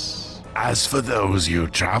this. As for those you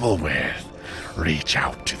travel with, reach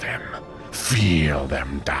out to them. Feel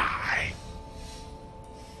them die.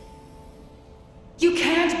 You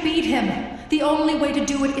can't beat him. The only way to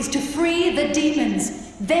do it is to free the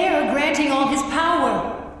demons. They're granting all his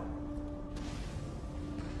power.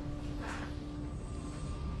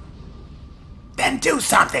 Then do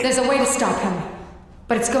something! There's a way to stop him,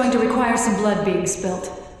 but it's going to require some blood being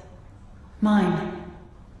spilt. Mine.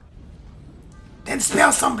 Then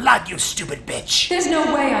spill some blood, you stupid bitch! There's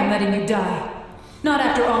no way I'm letting you die. Not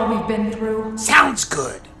after all we've been through. Sounds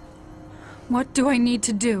good! What do I need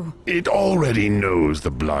to do? It already knows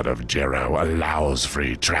the Blood of Jero allows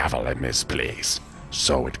free travel in this place,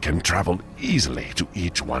 so it can travel easily to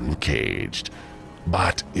each one caged.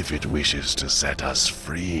 But if it wishes to set us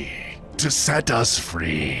free,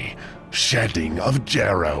 shedding of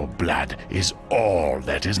Jero blood is all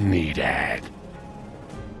that is needed.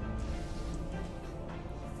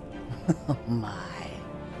 Oh my.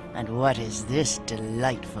 And what is this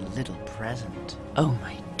delightful little present? Oh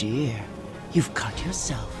my dear, you've cut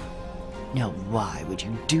yourself. Now why would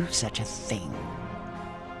you do such a thing?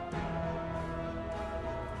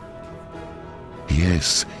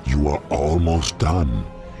 Yes, you are almost done.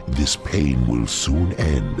 This pain will soon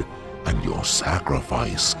end, and your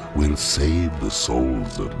sacrifice will save the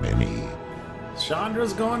souls of many.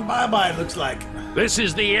 Chandra's going bye-bye, looks like. This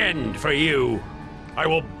is the end for you. I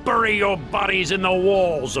will bury your bodies in the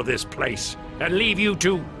walls of this place and leave you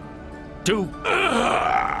to...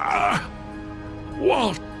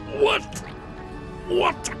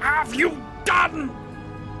 What have you done?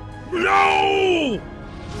 No!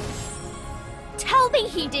 Tell me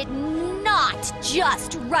he did not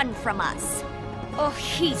just run from us. Oh,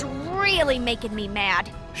 he's really making me mad.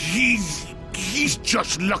 He's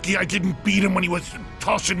just lucky I didn't beat him when he was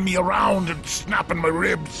tossing me around and snapping my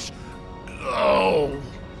ribs. Oh.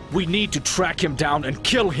 We need to track him down and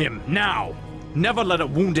kill him now. Never let a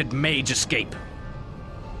wounded mage escape.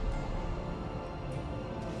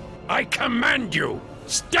 I command you,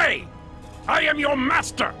 stay! I am your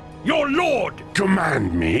master, your lord!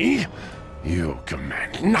 Command me? You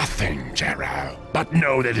command nothing, Jero. But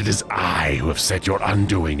know that it is I who have set your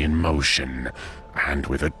undoing in motion, and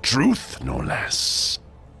with a truth, no less.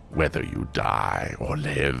 Whether you die or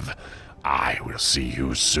live, I will see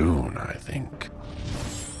you soon, I think.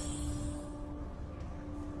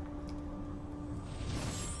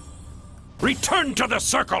 Return to the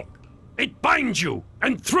circle! It binds you,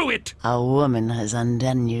 and through it... A woman has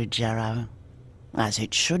undone you, Jero. As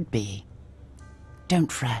it should be.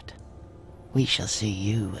 Don't fret. We shall see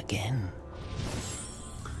you again.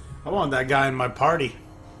 I want that guy in my party.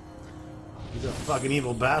 He's a fucking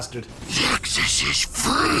evil bastard. Zexus is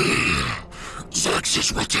free!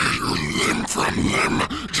 Zexus will tear your limb from limb,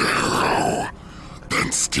 Jero!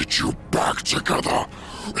 Then stitch you back together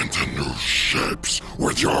into new shapes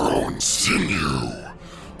with your own sinew.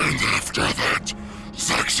 And after that,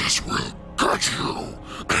 Zexus will cut you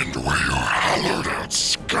and wear your hollowed out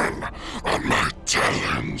skin on my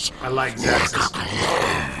talons. I like Zexus. Like a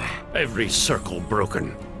glove. Every circle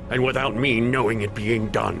broken, and without me knowing it being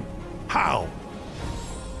done. How?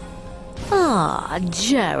 Ah,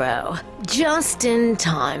 Jero. Just in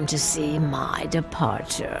time to see my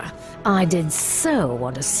departure. I did so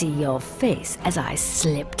want to see your face as I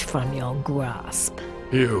slipped from your grasp.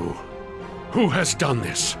 You. Who has done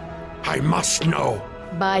this? I must know.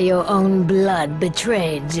 By your own blood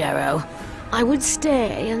betrayed, Jero. I would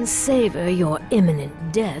stay and savor your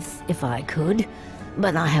imminent death if I could,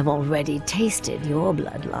 but I have already tasted your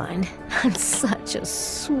bloodline, and such a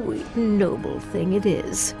sweet, noble thing it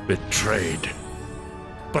is. Betrayed.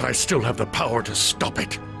 But I still have the power to stop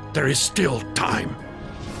it. There is still time.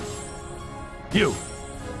 You,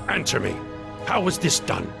 answer me. How was this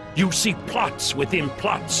done? You see plots within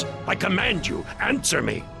plots. I command you, answer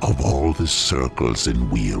me. Of all the circles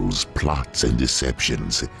and wheels, plots and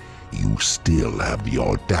deceptions, you still have the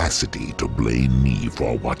audacity to blame me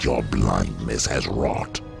for what your blindness has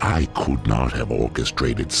wrought. I could not have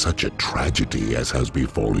orchestrated such a tragedy as has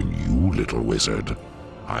befallen you, little wizard.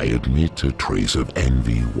 I admit a trace of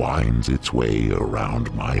envy winds its way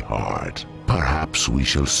around my heart. Perhaps we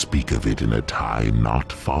shall speak of it in a time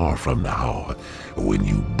not far from now, when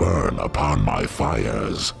you burn upon my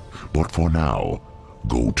fires. But for now,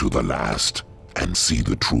 go to the last and see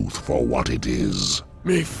the truth for what it is.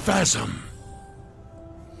 Me phasm.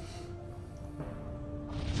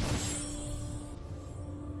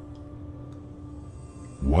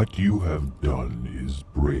 What you have done is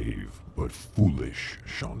brave, but foolish,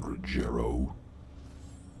 Chandra Jero.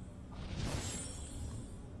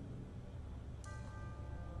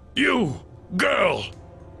 You, girl!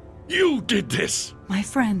 You did this! My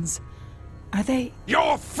friends, are they...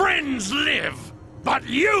 Your friends live, but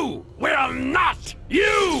you will not!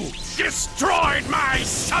 You destroyed my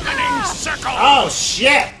summoning circle! Oh,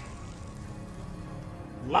 shit!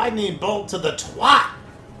 Lightning bolt to the twat!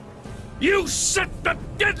 You set the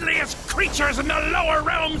deadliest creatures in the lower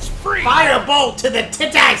realms free! Firebolt to the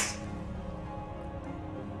titties!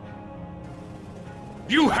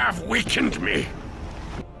 You have weakened me.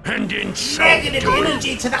 And in so Negative doing,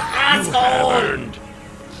 energy to the you asshole! have earned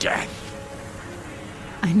death.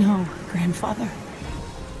 I know, Grandfather.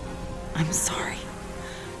 I'm sorry.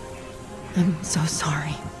 I'm so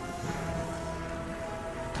sorry.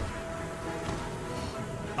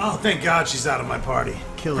 Oh, thank God she's out of my party.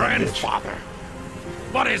 Kill that bitch. Grandfather,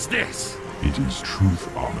 what is this? It is truth,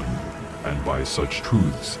 Amun, and by such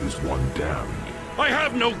truths is one damned. I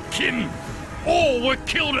have no kin. All were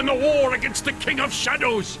killed in the war against the King of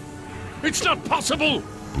Shadows. It's not possible.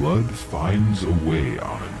 Blood finds a way,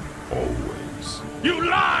 Amun, always. You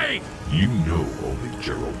lie! You know only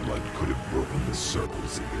Jero blood could have broken the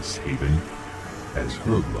circles in this haven, as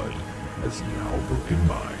her blood has now broken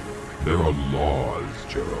mine. There are laws,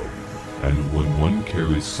 Jero, and when one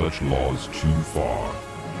carries such laws too far,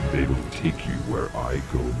 they will take you where I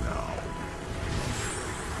go now.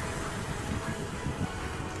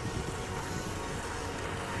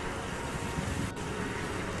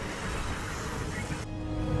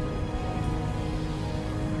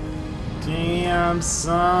 Damn,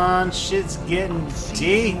 son, shit's getting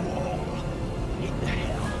deep.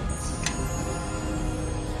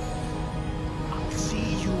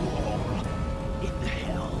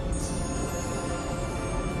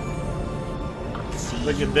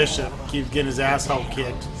 Look at Bishop, keeps getting his asshole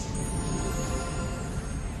kicked.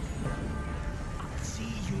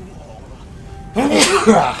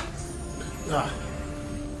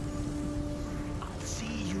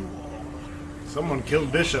 Someone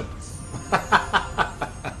killed Bishop.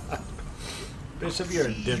 Bishop, you're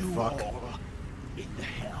a dick fuck.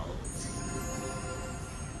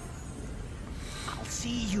 I'll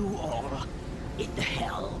see you all in the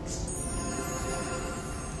hells.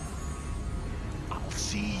 I'll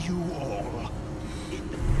see you all in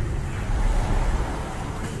the...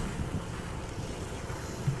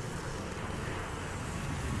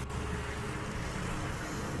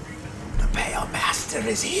 The Pale Master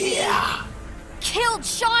is here! Killed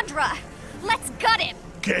Chandra! Let's gut him!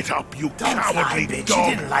 Get up, you Don't cowardly lie, bitch. dog!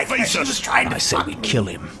 You didn't like her. Face She us! was trying to I said fuck we'd me. kill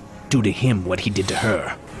him. Do to him what he did to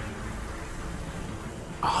her.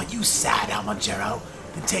 Are you sad, Almajero?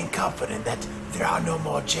 Then take comfort in that there are no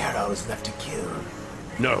more Jeros left to kill.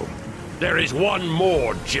 No, there is one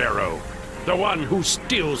more Jero. The one who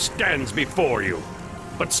still stands before you.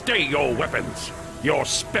 But stay your weapons, your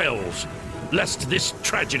spells, lest this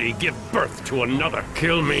tragedy give birth to another.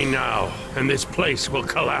 Kill me now, and this place will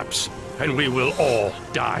collapse, and we will all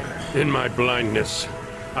die. In my blindness,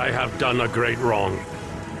 I have done a great wrong.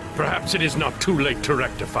 Perhaps it is not too late to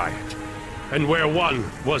rectify it. And where one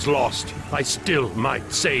was lost, I still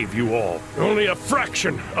might save you all. Only a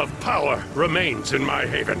fraction of power remains in my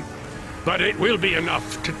haven. But it will be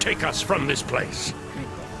enough to take us from this place.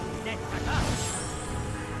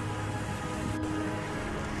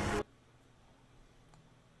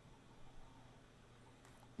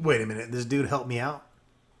 Wait a minute, this dude helped me out?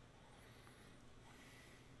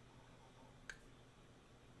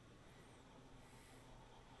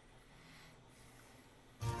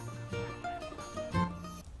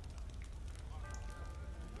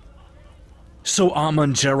 So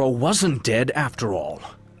Amanjaro wasn't dead after all.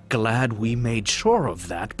 Glad we made sure of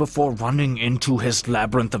that before running into his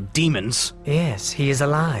labyrinth of demons. Yes, he is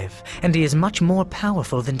alive, and he is much more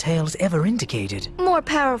powerful than Tales ever indicated. More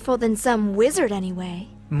powerful than some wizard, anyway.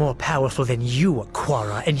 More powerful than you,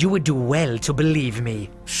 Aquara, and you would do well to believe me.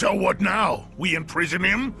 So what now? We imprison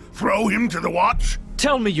him? Throw him to the watch?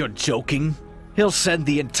 Tell me you're joking. He'll send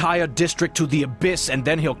the entire district to the abyss and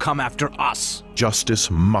then he'll come after us. Justice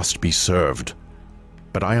must be served.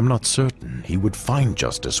 But I am not certain he would find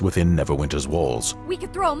justice within Neverwinter's walls. We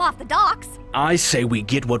could throw him off the docks. I say we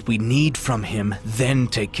get what we need from him, then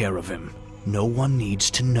take care of him. No one needs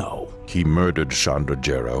to know. He murdered Chandra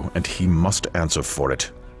Jero, and he must answer for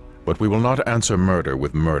it. But we will not answer murder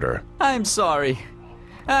with murder. I'm sorry.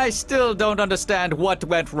 I still don't understand what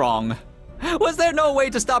went wrong. Was there no way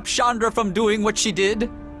to stop Chandra from doing what she did?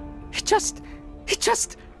 It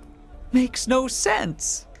just makes no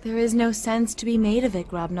sense. There is no sense to be made of it,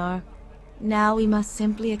 Grabnar. Now we must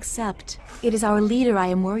simply accept. It is our leader I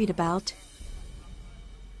am worried about.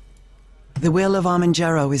 The will of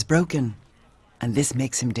Amanjaro is broken, and this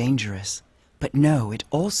makes him dangerous. But no, it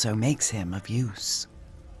also makes him of use.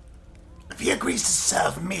 If he agrees to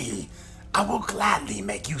serve me, I will gladly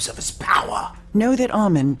make use of his power. Know that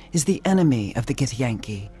Amun is the enemy of the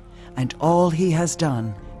Githyanki, and all he has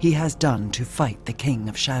done to fight the King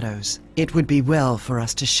of Shadows. It would be well for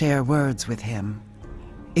us to share words with him.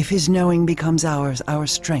 If his knowing becomes ours, our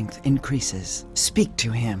strength increases. Speak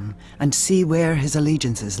to him and see where his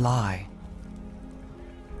allegiances lie.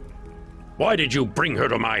 Why did you bring her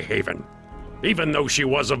to my haven? Even though she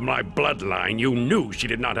was of my bloodline, you knew she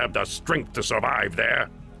did not have the strength to survive there.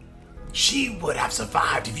 She would have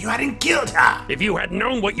survived if you hadn't killed her. If you had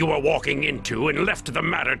known what you were walking into and left the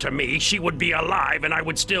matter to me, she would be alive and I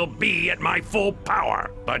would still be at my full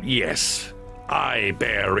power. But yes, I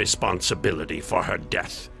bear responsibility for her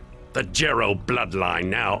death. The Jero bloodline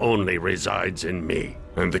now only resides in me.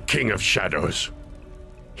 And the King of Shadows,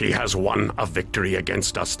 he has won a victory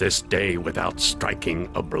against us this day without striking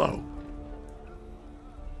a blow.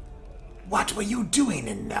 What were you doing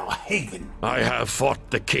in our haven? I have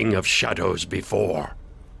fought the King of Shadows before.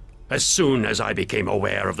 As soon as I became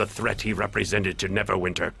aware of the threat he represented to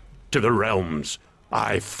Neverwinter, to the realms,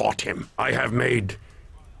 I fought him. I have made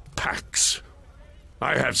pacts.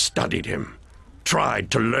 I have studied him, tried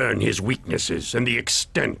to learn his weaknesses and the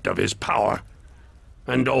extent of his power.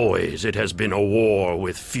 And always it has been a war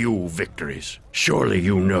with few victories. Surely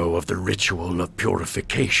you know of the ritual of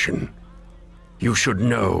purification. You should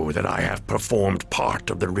know that I have performed part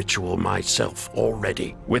of the ritual myself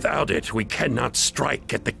already. Without it, we cannot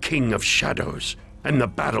strike at the King of Shadows, and the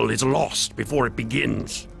battle is lost before it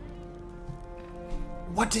begins.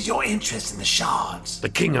 What is your interest in the shards? The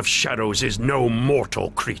King of Shadows is no mortal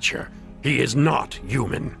creature. He is not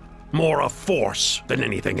human. More a force than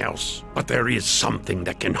anything else. But there is something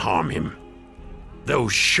that can harm him.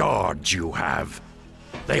 Those shards you have,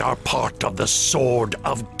 they are part of the Sword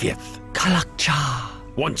of Gith. Kalakcha.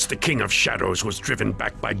 Once the King of Shadows was driven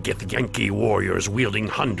back by Githyanki warriors wielding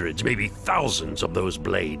hundreds, maybe thousands of those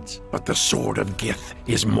blades. But the Sword of Gith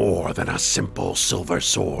is more than a simple silver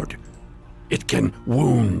sword. It can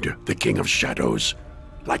wound the King of Shadows,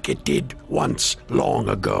 like it did once long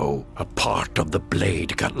ago. A part of the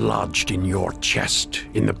blade got lodged in your chest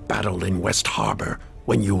in the battle in West Harbor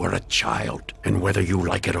when you were a child. And whether you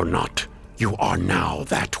like it or not, you are now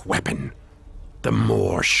that weapon. The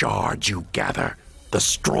more shards you gather, the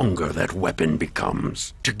stronger that weapon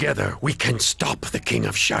becomes. Together, we can stop the King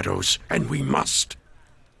of Shadows, and we must.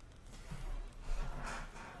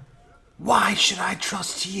 Why should I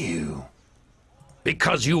trust you?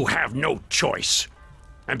 Because you have no choice.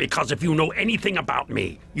 And because if you know anything about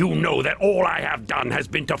me, you know that all I have done has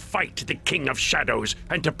been to fight the King of Shadows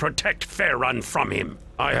and to protect Faerun from him.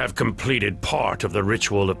 I have completed part of the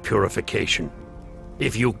ritual of purification.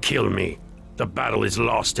 If you kill me, the battle is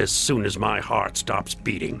lost as soon as my heart stops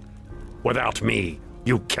beating. Without me,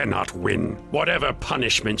 you cannot win. Whatever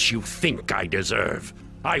punishments you think I deserve,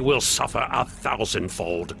 I will suffer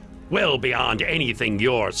 1,000-fold, well beyond anything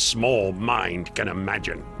your small mind can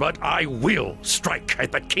imagine. But I will strike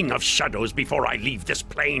at the King of Shadows before I leave this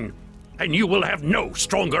plane, and you will have no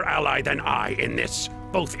stronger ally than I in this,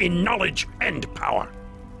 both in knowledge and power.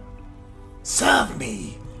 Serve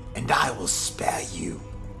me, and I will spare you.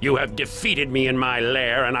 You have defeated me in my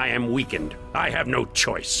lair, and I am weakened. I have no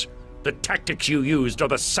choice. The tactics you used are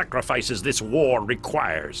the sacrifices this war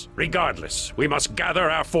requires. Regardless, we must gather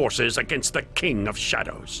our forces against the King of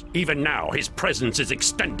Shadows. Even now, his presence is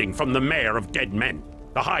extending from the Mare of Dead Men.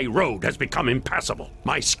 The high road has become impassable.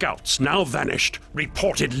 My scouts, now vanished,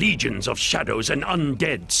 reported legions of shadows and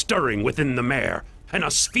undead stirring within the Mare, and a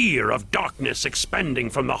sphere of darkness expanding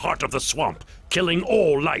from the heart of the swamp, killing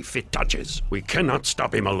all life it touches. We cannot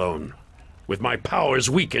stop him alone. With my powers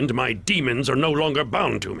weakened, my demons are no longer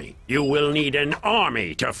bound to me. You will need an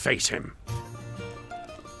army to face him.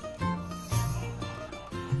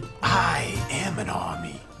 I am an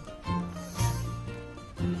army.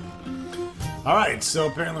 Alright, so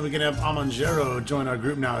apparently we can have Amanjero join our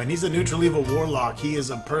group now, and he's a neutral evil warlock. He is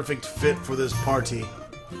a perfect fit for this party.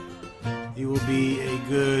 He will be a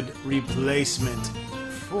good replacement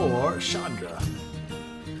for Chandra.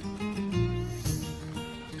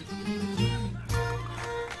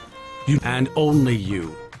 And only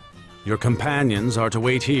you. Your companions are to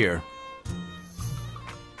wait here.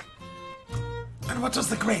 And what does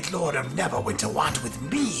the great Lord of Neverwinter want with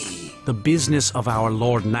me? The business of our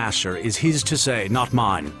Lord Nasher is his to say, not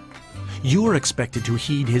mine. You are expected to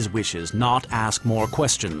heed his wishes, not ask more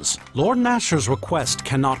questions. Lord Nasher's request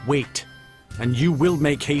cannot wait, and you will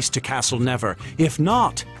make haste to Castle Never. If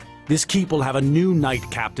not, this keep will have a new knight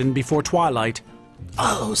captain before twilight.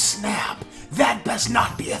 Oh, snap! That best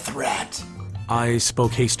not be a threat! I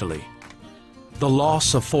spoke hastily. The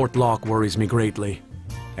loss of Fort Locke worries me greatly,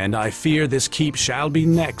 and I fear this keep shall be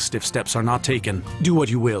next if steps are not taken. Do what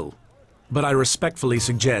you will, but I respectfully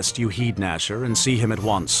suggest you heed Nasher and see him at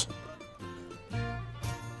once.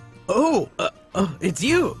 Oh, it's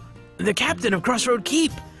you! The captain of Crossroad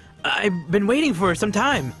Keep! I've been waiting for some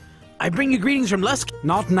time. I bring you greetings from Lusk.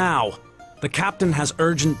 Not now. The captain has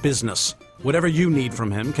urgent business. Whatever you need from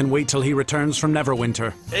him can wait till he returns from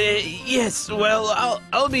Neverwinter. Yes, well,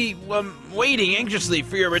 I'll be waiting anxiously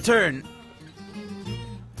for your return.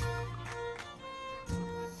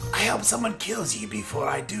 I hope someone kills you before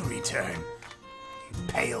I do return. You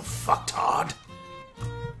pale fucktard.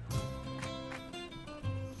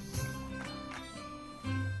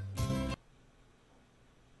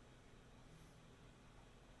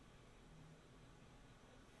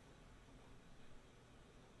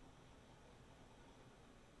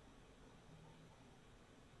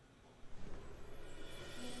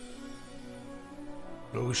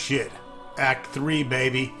 Oh shit. Act 3,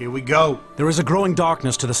 baby. Here we go. There is a growing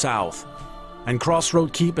darkness to the south, and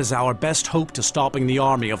Crossroad Keep is our best hope to stopping the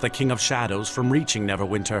army of the King of Shadows from reaching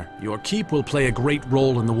Neverwinter. Your keep will play a great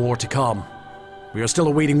role in the war to come. We are still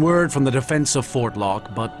awaiting word from the defense of Fort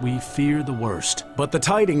Locke, but we fear the worst. But the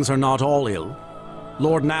tidings are not all ill.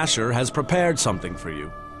 Lord Nasher has prepared something for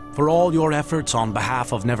you, for all your efforts on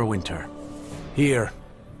behalf of Neverwinter. Here,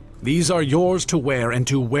 these are yours to wear, and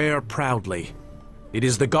to wear proudly. It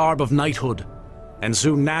is the garb of knighthood, and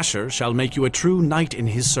soon Nasher shall make you a true knight in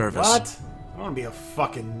his service. What? I want to be a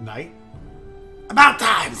fucking knight. About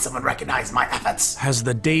time someone recognized my efforts. As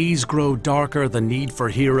the days grow darker, the need for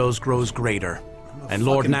heroes grows greater. And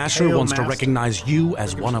Lord Nasher wants to recognize you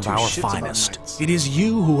as one of our finest. It is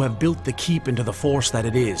you who have built the keep into the force that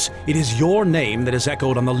it is. It is your name that is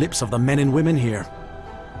echoed on the lips of the men and women here.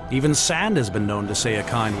 Even Sand has been known to say a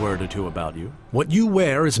kind word or two about you. What you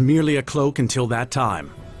wear is merely a cloak until that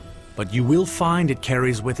time. But you will find it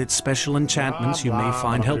carries with it special enchantments you may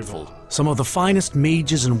find helpful. Some of the finest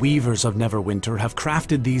mages and weavers of Neverwinter have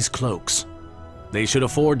crafted these cloaks. They should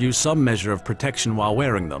afford you some measure of protection while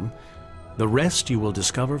wearing them. The rest you will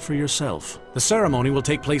discover for yourself. The ceremony will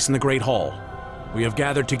take place in the Great Hall. We have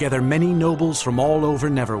gathered together many nobles from all over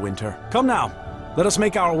Neverwinter. Come now. Let us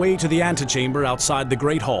make our way to the antechamber outside the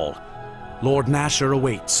Great Hall. Lord Nasher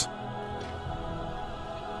awaits.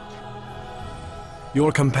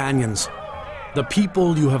 Your companions, the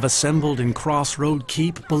people you have assembled in Crossroad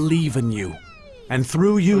Keep, believe in you. And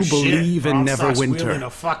through you believe in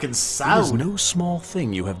Neverwinter. It is no small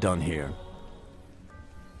thing you have done here.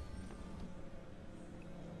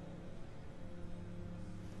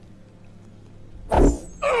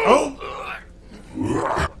 Oh!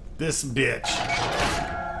 This bitch.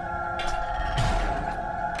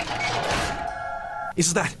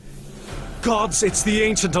 Is that... Gods, it's the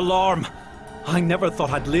ancient alarm! I never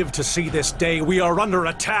thought I'd live to see this day. We are under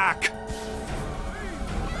attack!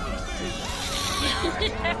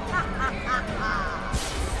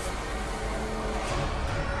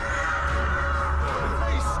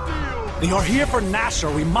 They are here for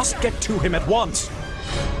Nasher. We must get to him at once.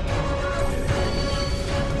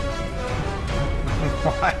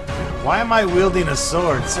 Why am I wielding a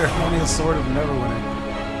sword? Ceremonial sword of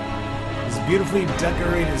Neverwinter. This beautifully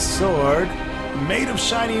decorated sword Made of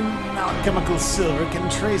shiny alchemical silver, can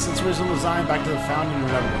trace its original design back to the founding of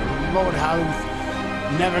Neverwinter. Lord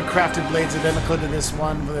Haluth never crafted blades identical to this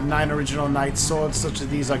one, for the 9 original knights' swords such as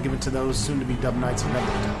these are given to those soon to be dubbed knights of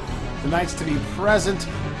Neverwinter. The knights to be present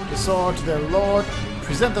the sword to their lord,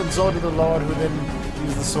 present the sword to the lord, who then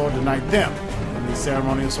use the sword to knight them. And these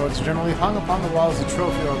ceremonial swords are generally hung upon the wall as a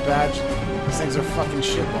trophy or a badge. These things are fucking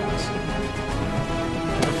shitballs.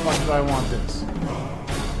 Why the fuck do I want this?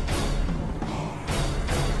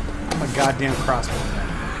 I'm a goddamn crossbow guy.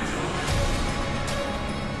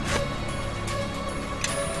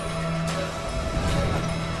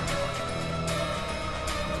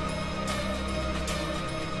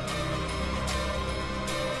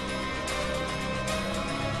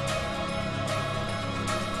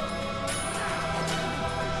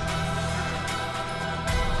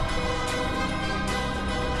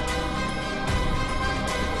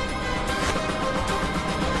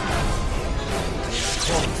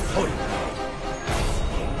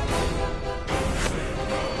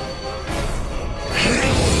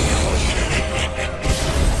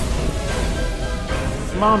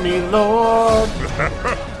 Mommy Lord!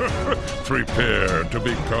 Prepare to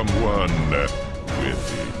become one with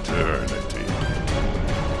eternity.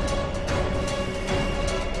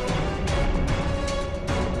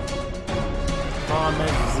 Problem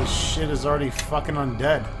is, this shit is already fucking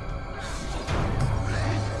undead.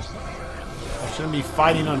 I shouldn't be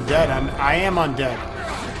fighting undead. I am undead.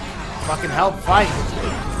 Fucking help fight.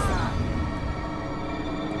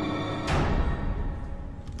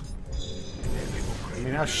 I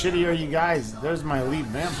mean, how shitty are you guys? There's my elite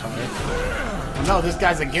vampire. Oh no, this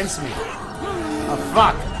guy's against me. Oh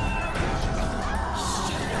fuck.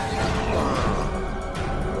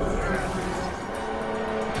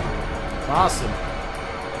 Awesome.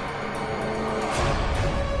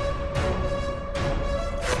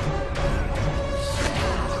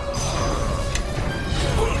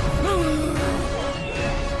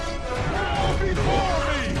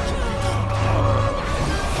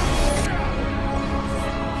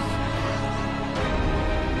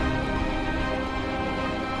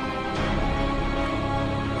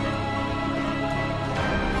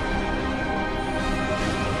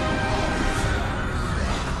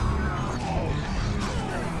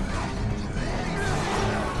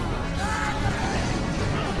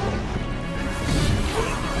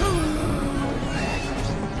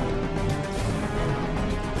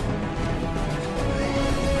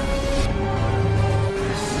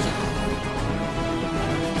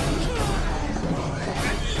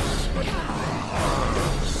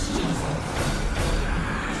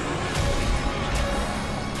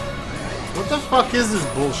 What the fuck is this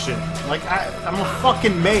bullshit? Like, I'm a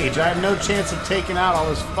fucking mage. I have no chance of taking out all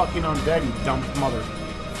this fucking undead, you dumb mother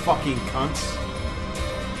fucking cunts.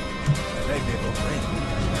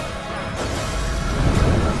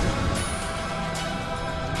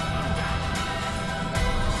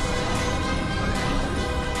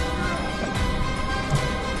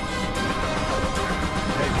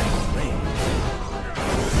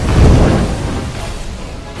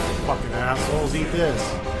 Fucking assholes, eat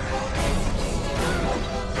this.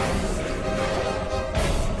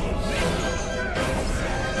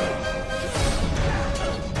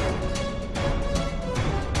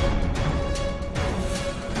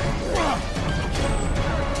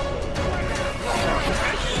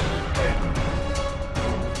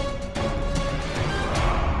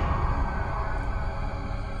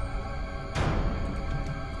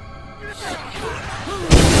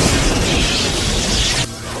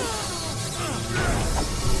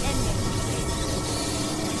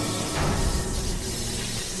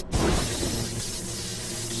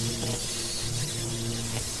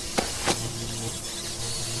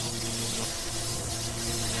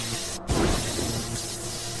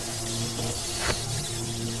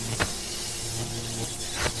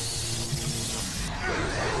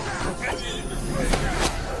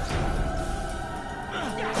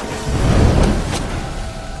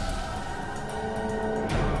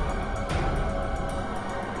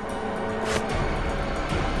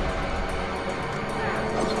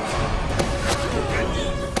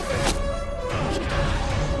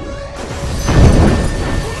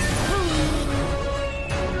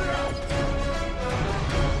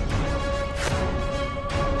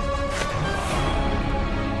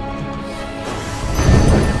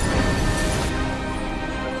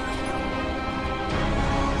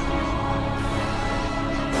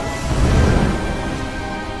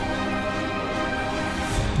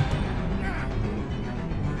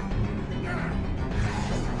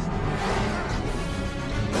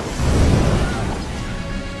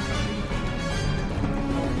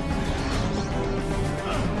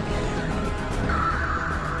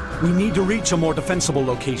 We need to reach a more defensible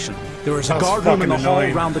location. There is a Sounds guard room in the fucking hall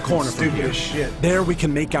annoying. around the corner from Stupid here. as shit. There we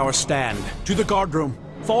can make our stand. To the guard room.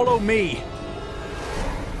 Follow me.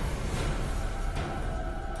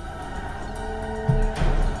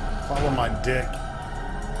 Follow my dick.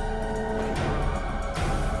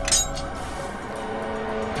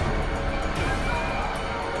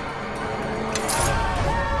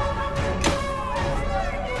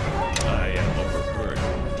 I am overburdened.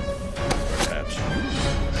 Perhaps you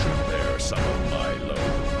should bear some of my load.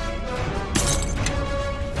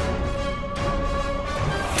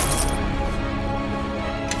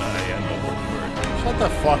 I am overburdened. Shut the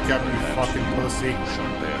fuck up, you fucking pussy.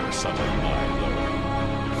 Should bear some of my load.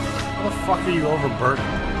 How the fuck are you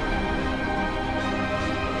overburdened?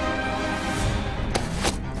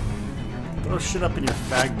 Throw shit up in your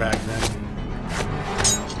fag bag then.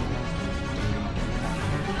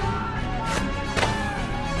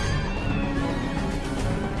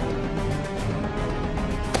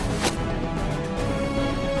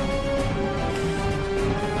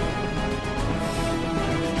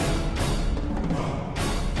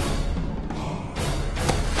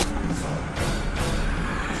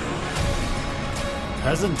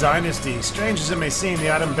 Peasant Dynasty. Strange as it may seem,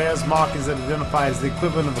 the item bears markings that identify as the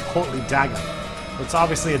equivalent of a courtly dagger. But it's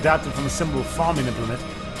obviously adapted from a symbol of farming implement.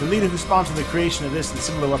 The leader who sponsored the creation of this and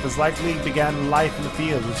similar weapons likely began life in the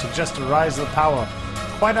field, which suggests a rise of power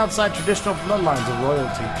quite outside traditional bloodlines of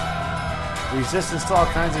royalty. Resistance to all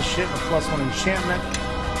kinds of shit with +1 enchantment.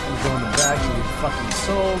 And go in the bag and get fucking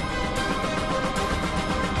sold.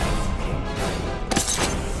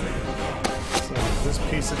 So this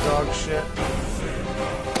piece of dog shit.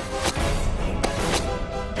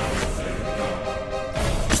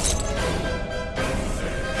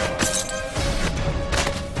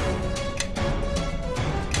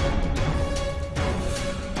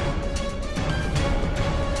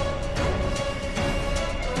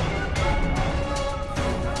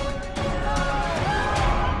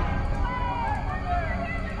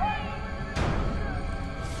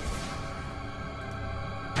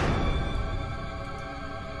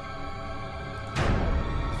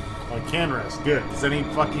 I can rest. Good. Does any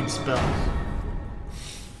fucking spells?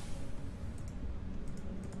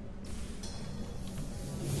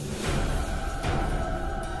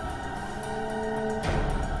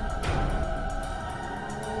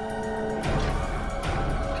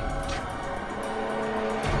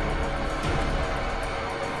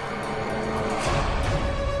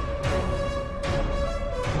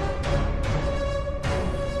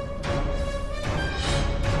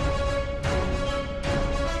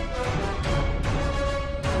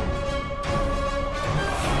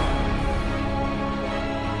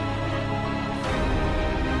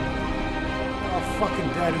 Fucking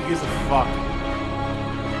dad, who gives a fuck?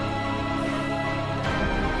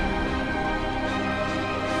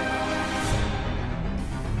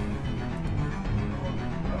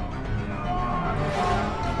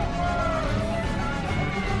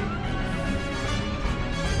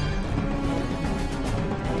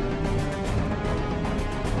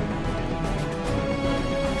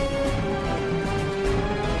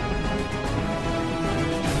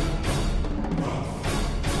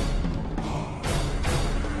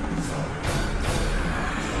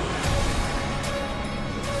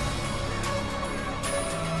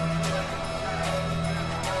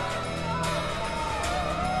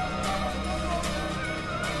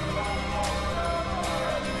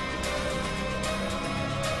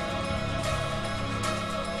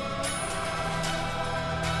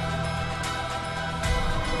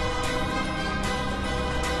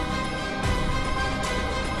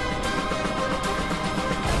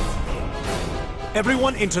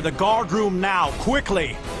 Everyone into the guard room now,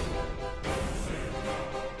 quickly!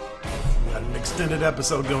 We got an extended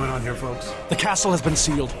episode going on here, folks. The castle has been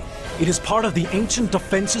sealed. It is part of the ancient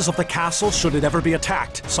defenses of the castle should it ever be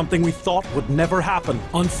attacked, something we thought would never happen.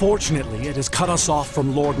 Unfortunately, it has cut us off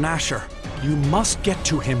from Lord Nasher. You must get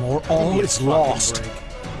to him or all is lost.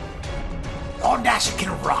 Lord Nasher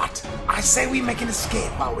can rot. I say we make an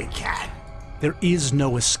escape while we can. There is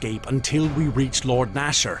no escape until we reach Lord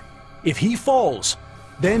Nasher. If he falls,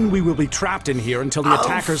 then we will be trapped in here until the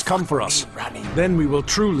attackers come for us. Then we will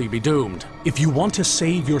truly be doomed. If you want to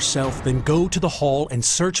save yourself, then go to the hall and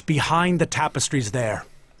search behind the tapestries there.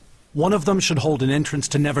 One of them should hold an entrance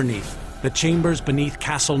to Neverneath, the chambers beneath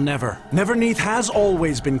Castle Never. Neverneath has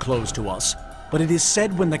always been closed to us, but it is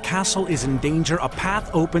said when the castle is in danger, a path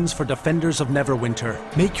opens for defenders of Neverwinter.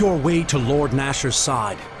 Make your way to Lord Nasher's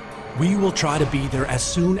side. We will try to be there as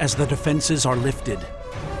soon as the defenses are lifted.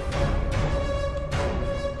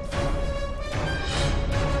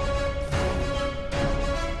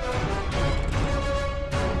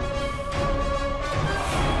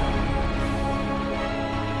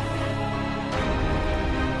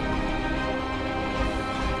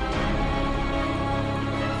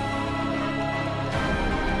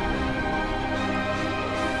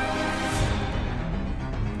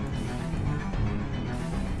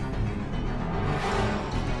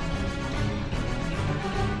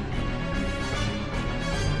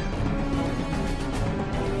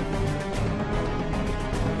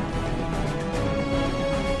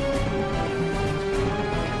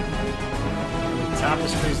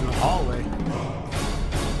 tapestries in the hallway.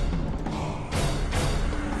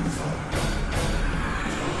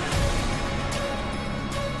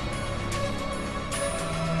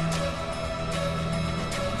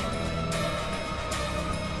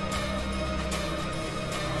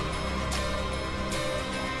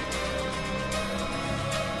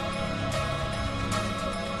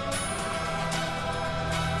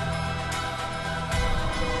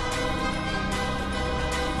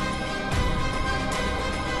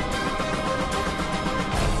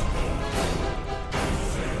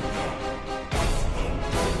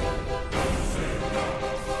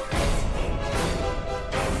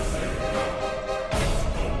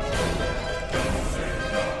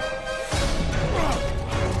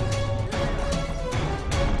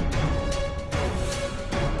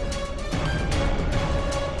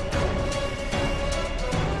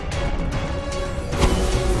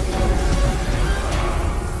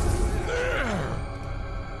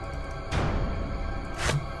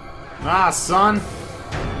 Ah, son.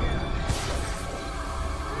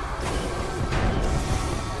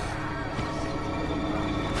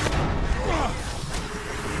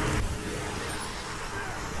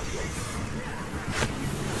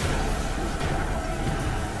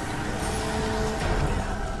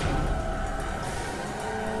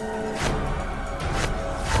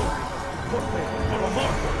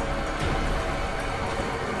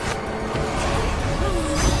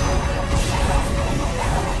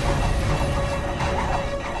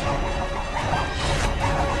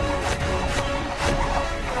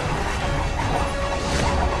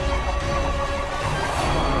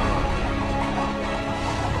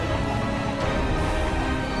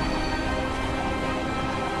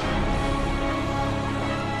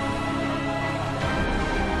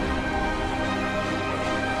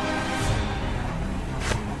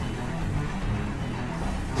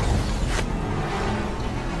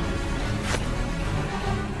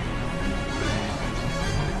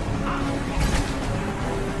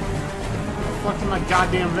 Where the fuck did my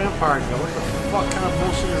goddamn vampire go? What the fuck kind of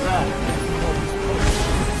bullshit is that?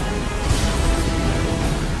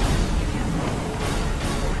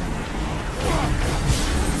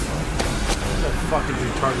 That fucking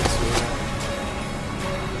retarded suicide.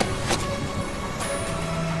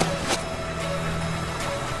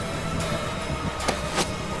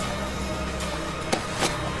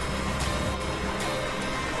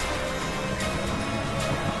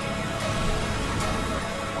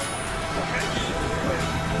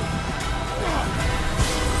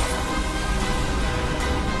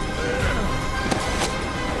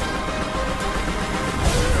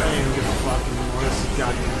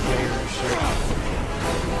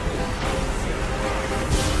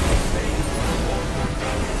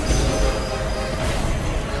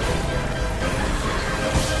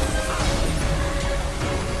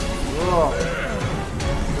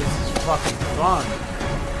 Fucking fun.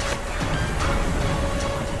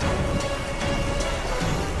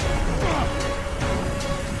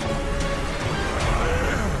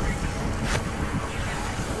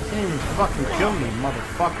 Can't even fucking kill me,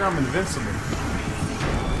 motherfucker. I'm invincible.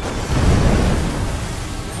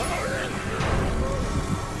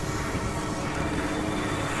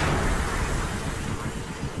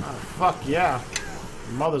 Oh, fuck yeah.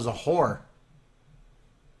 Your mother's a whore.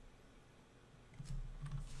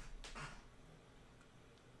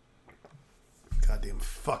 Goddamn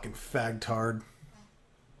fucking fagtard.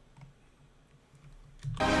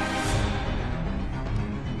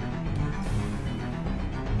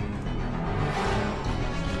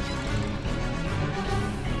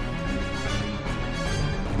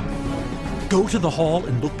 Go to the hall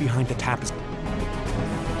and look behind the tapestry.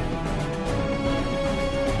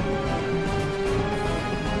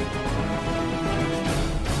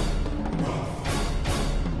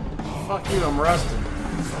 Fuck you, I'm resting.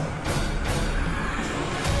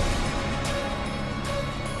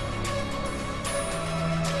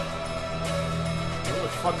 Where the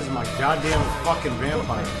fuck is my goddamn fucking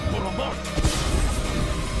vampire?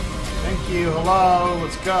 Thank you, hello,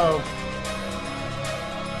 let's go.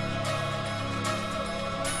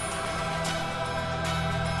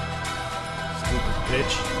 Stupid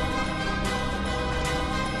bitch.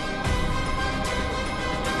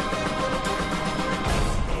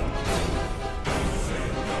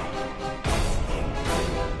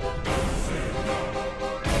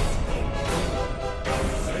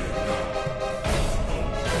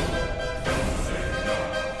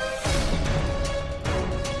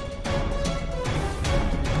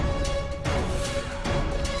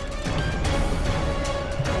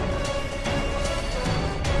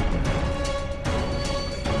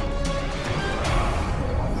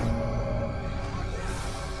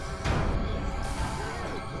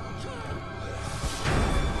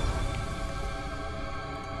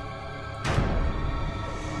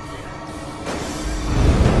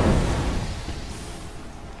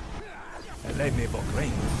 Leave me for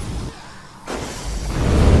green.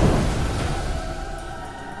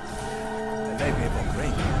 Leave me for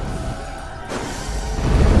green.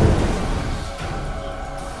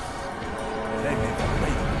 Leave me for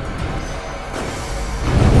green.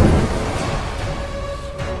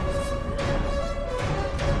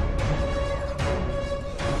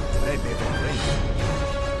 Leave me for green.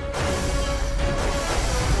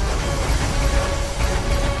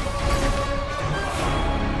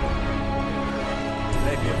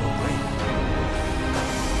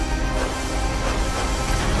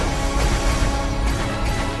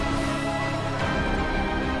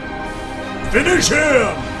 Finish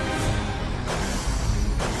him!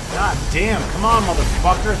 God damn, come on,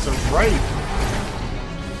 motherfucker, it's a rape.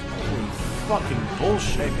 Holy fucking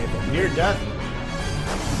bullshit. Near death?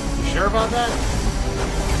 You sure about that?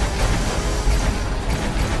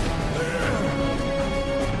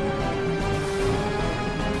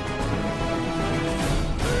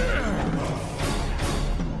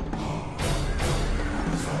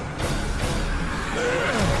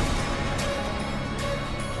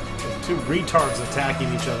 Two retards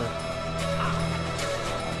attacking each other.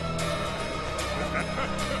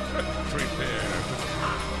 Prepare.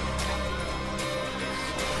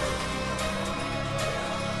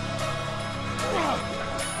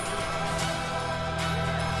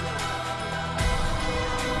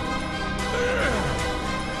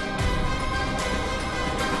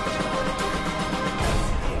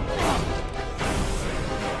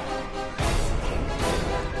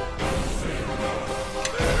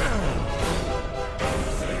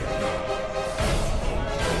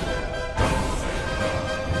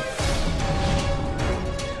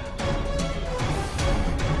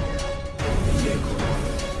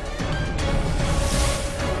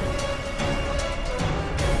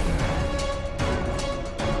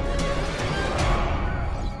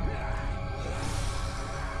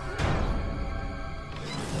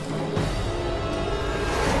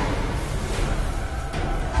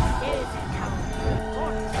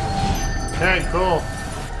 Okay, cool.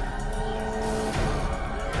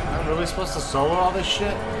 Am I really supposed to solo all this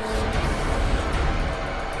shit?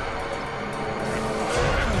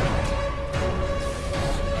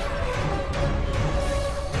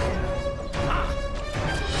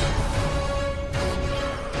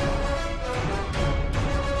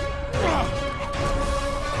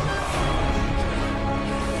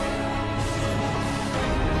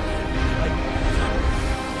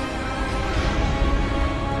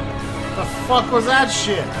 What the fuck was that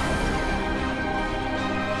shit?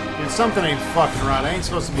 Dude, something ain't fucking right. I ain't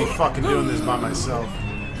supposed to be fucking doing this by myself.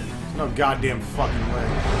 There's no goddamn fucking way.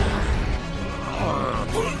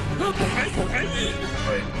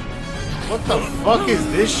 What the fuck is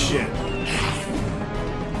this shit?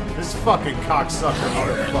 This fucking cocksucker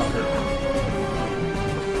motherfucker.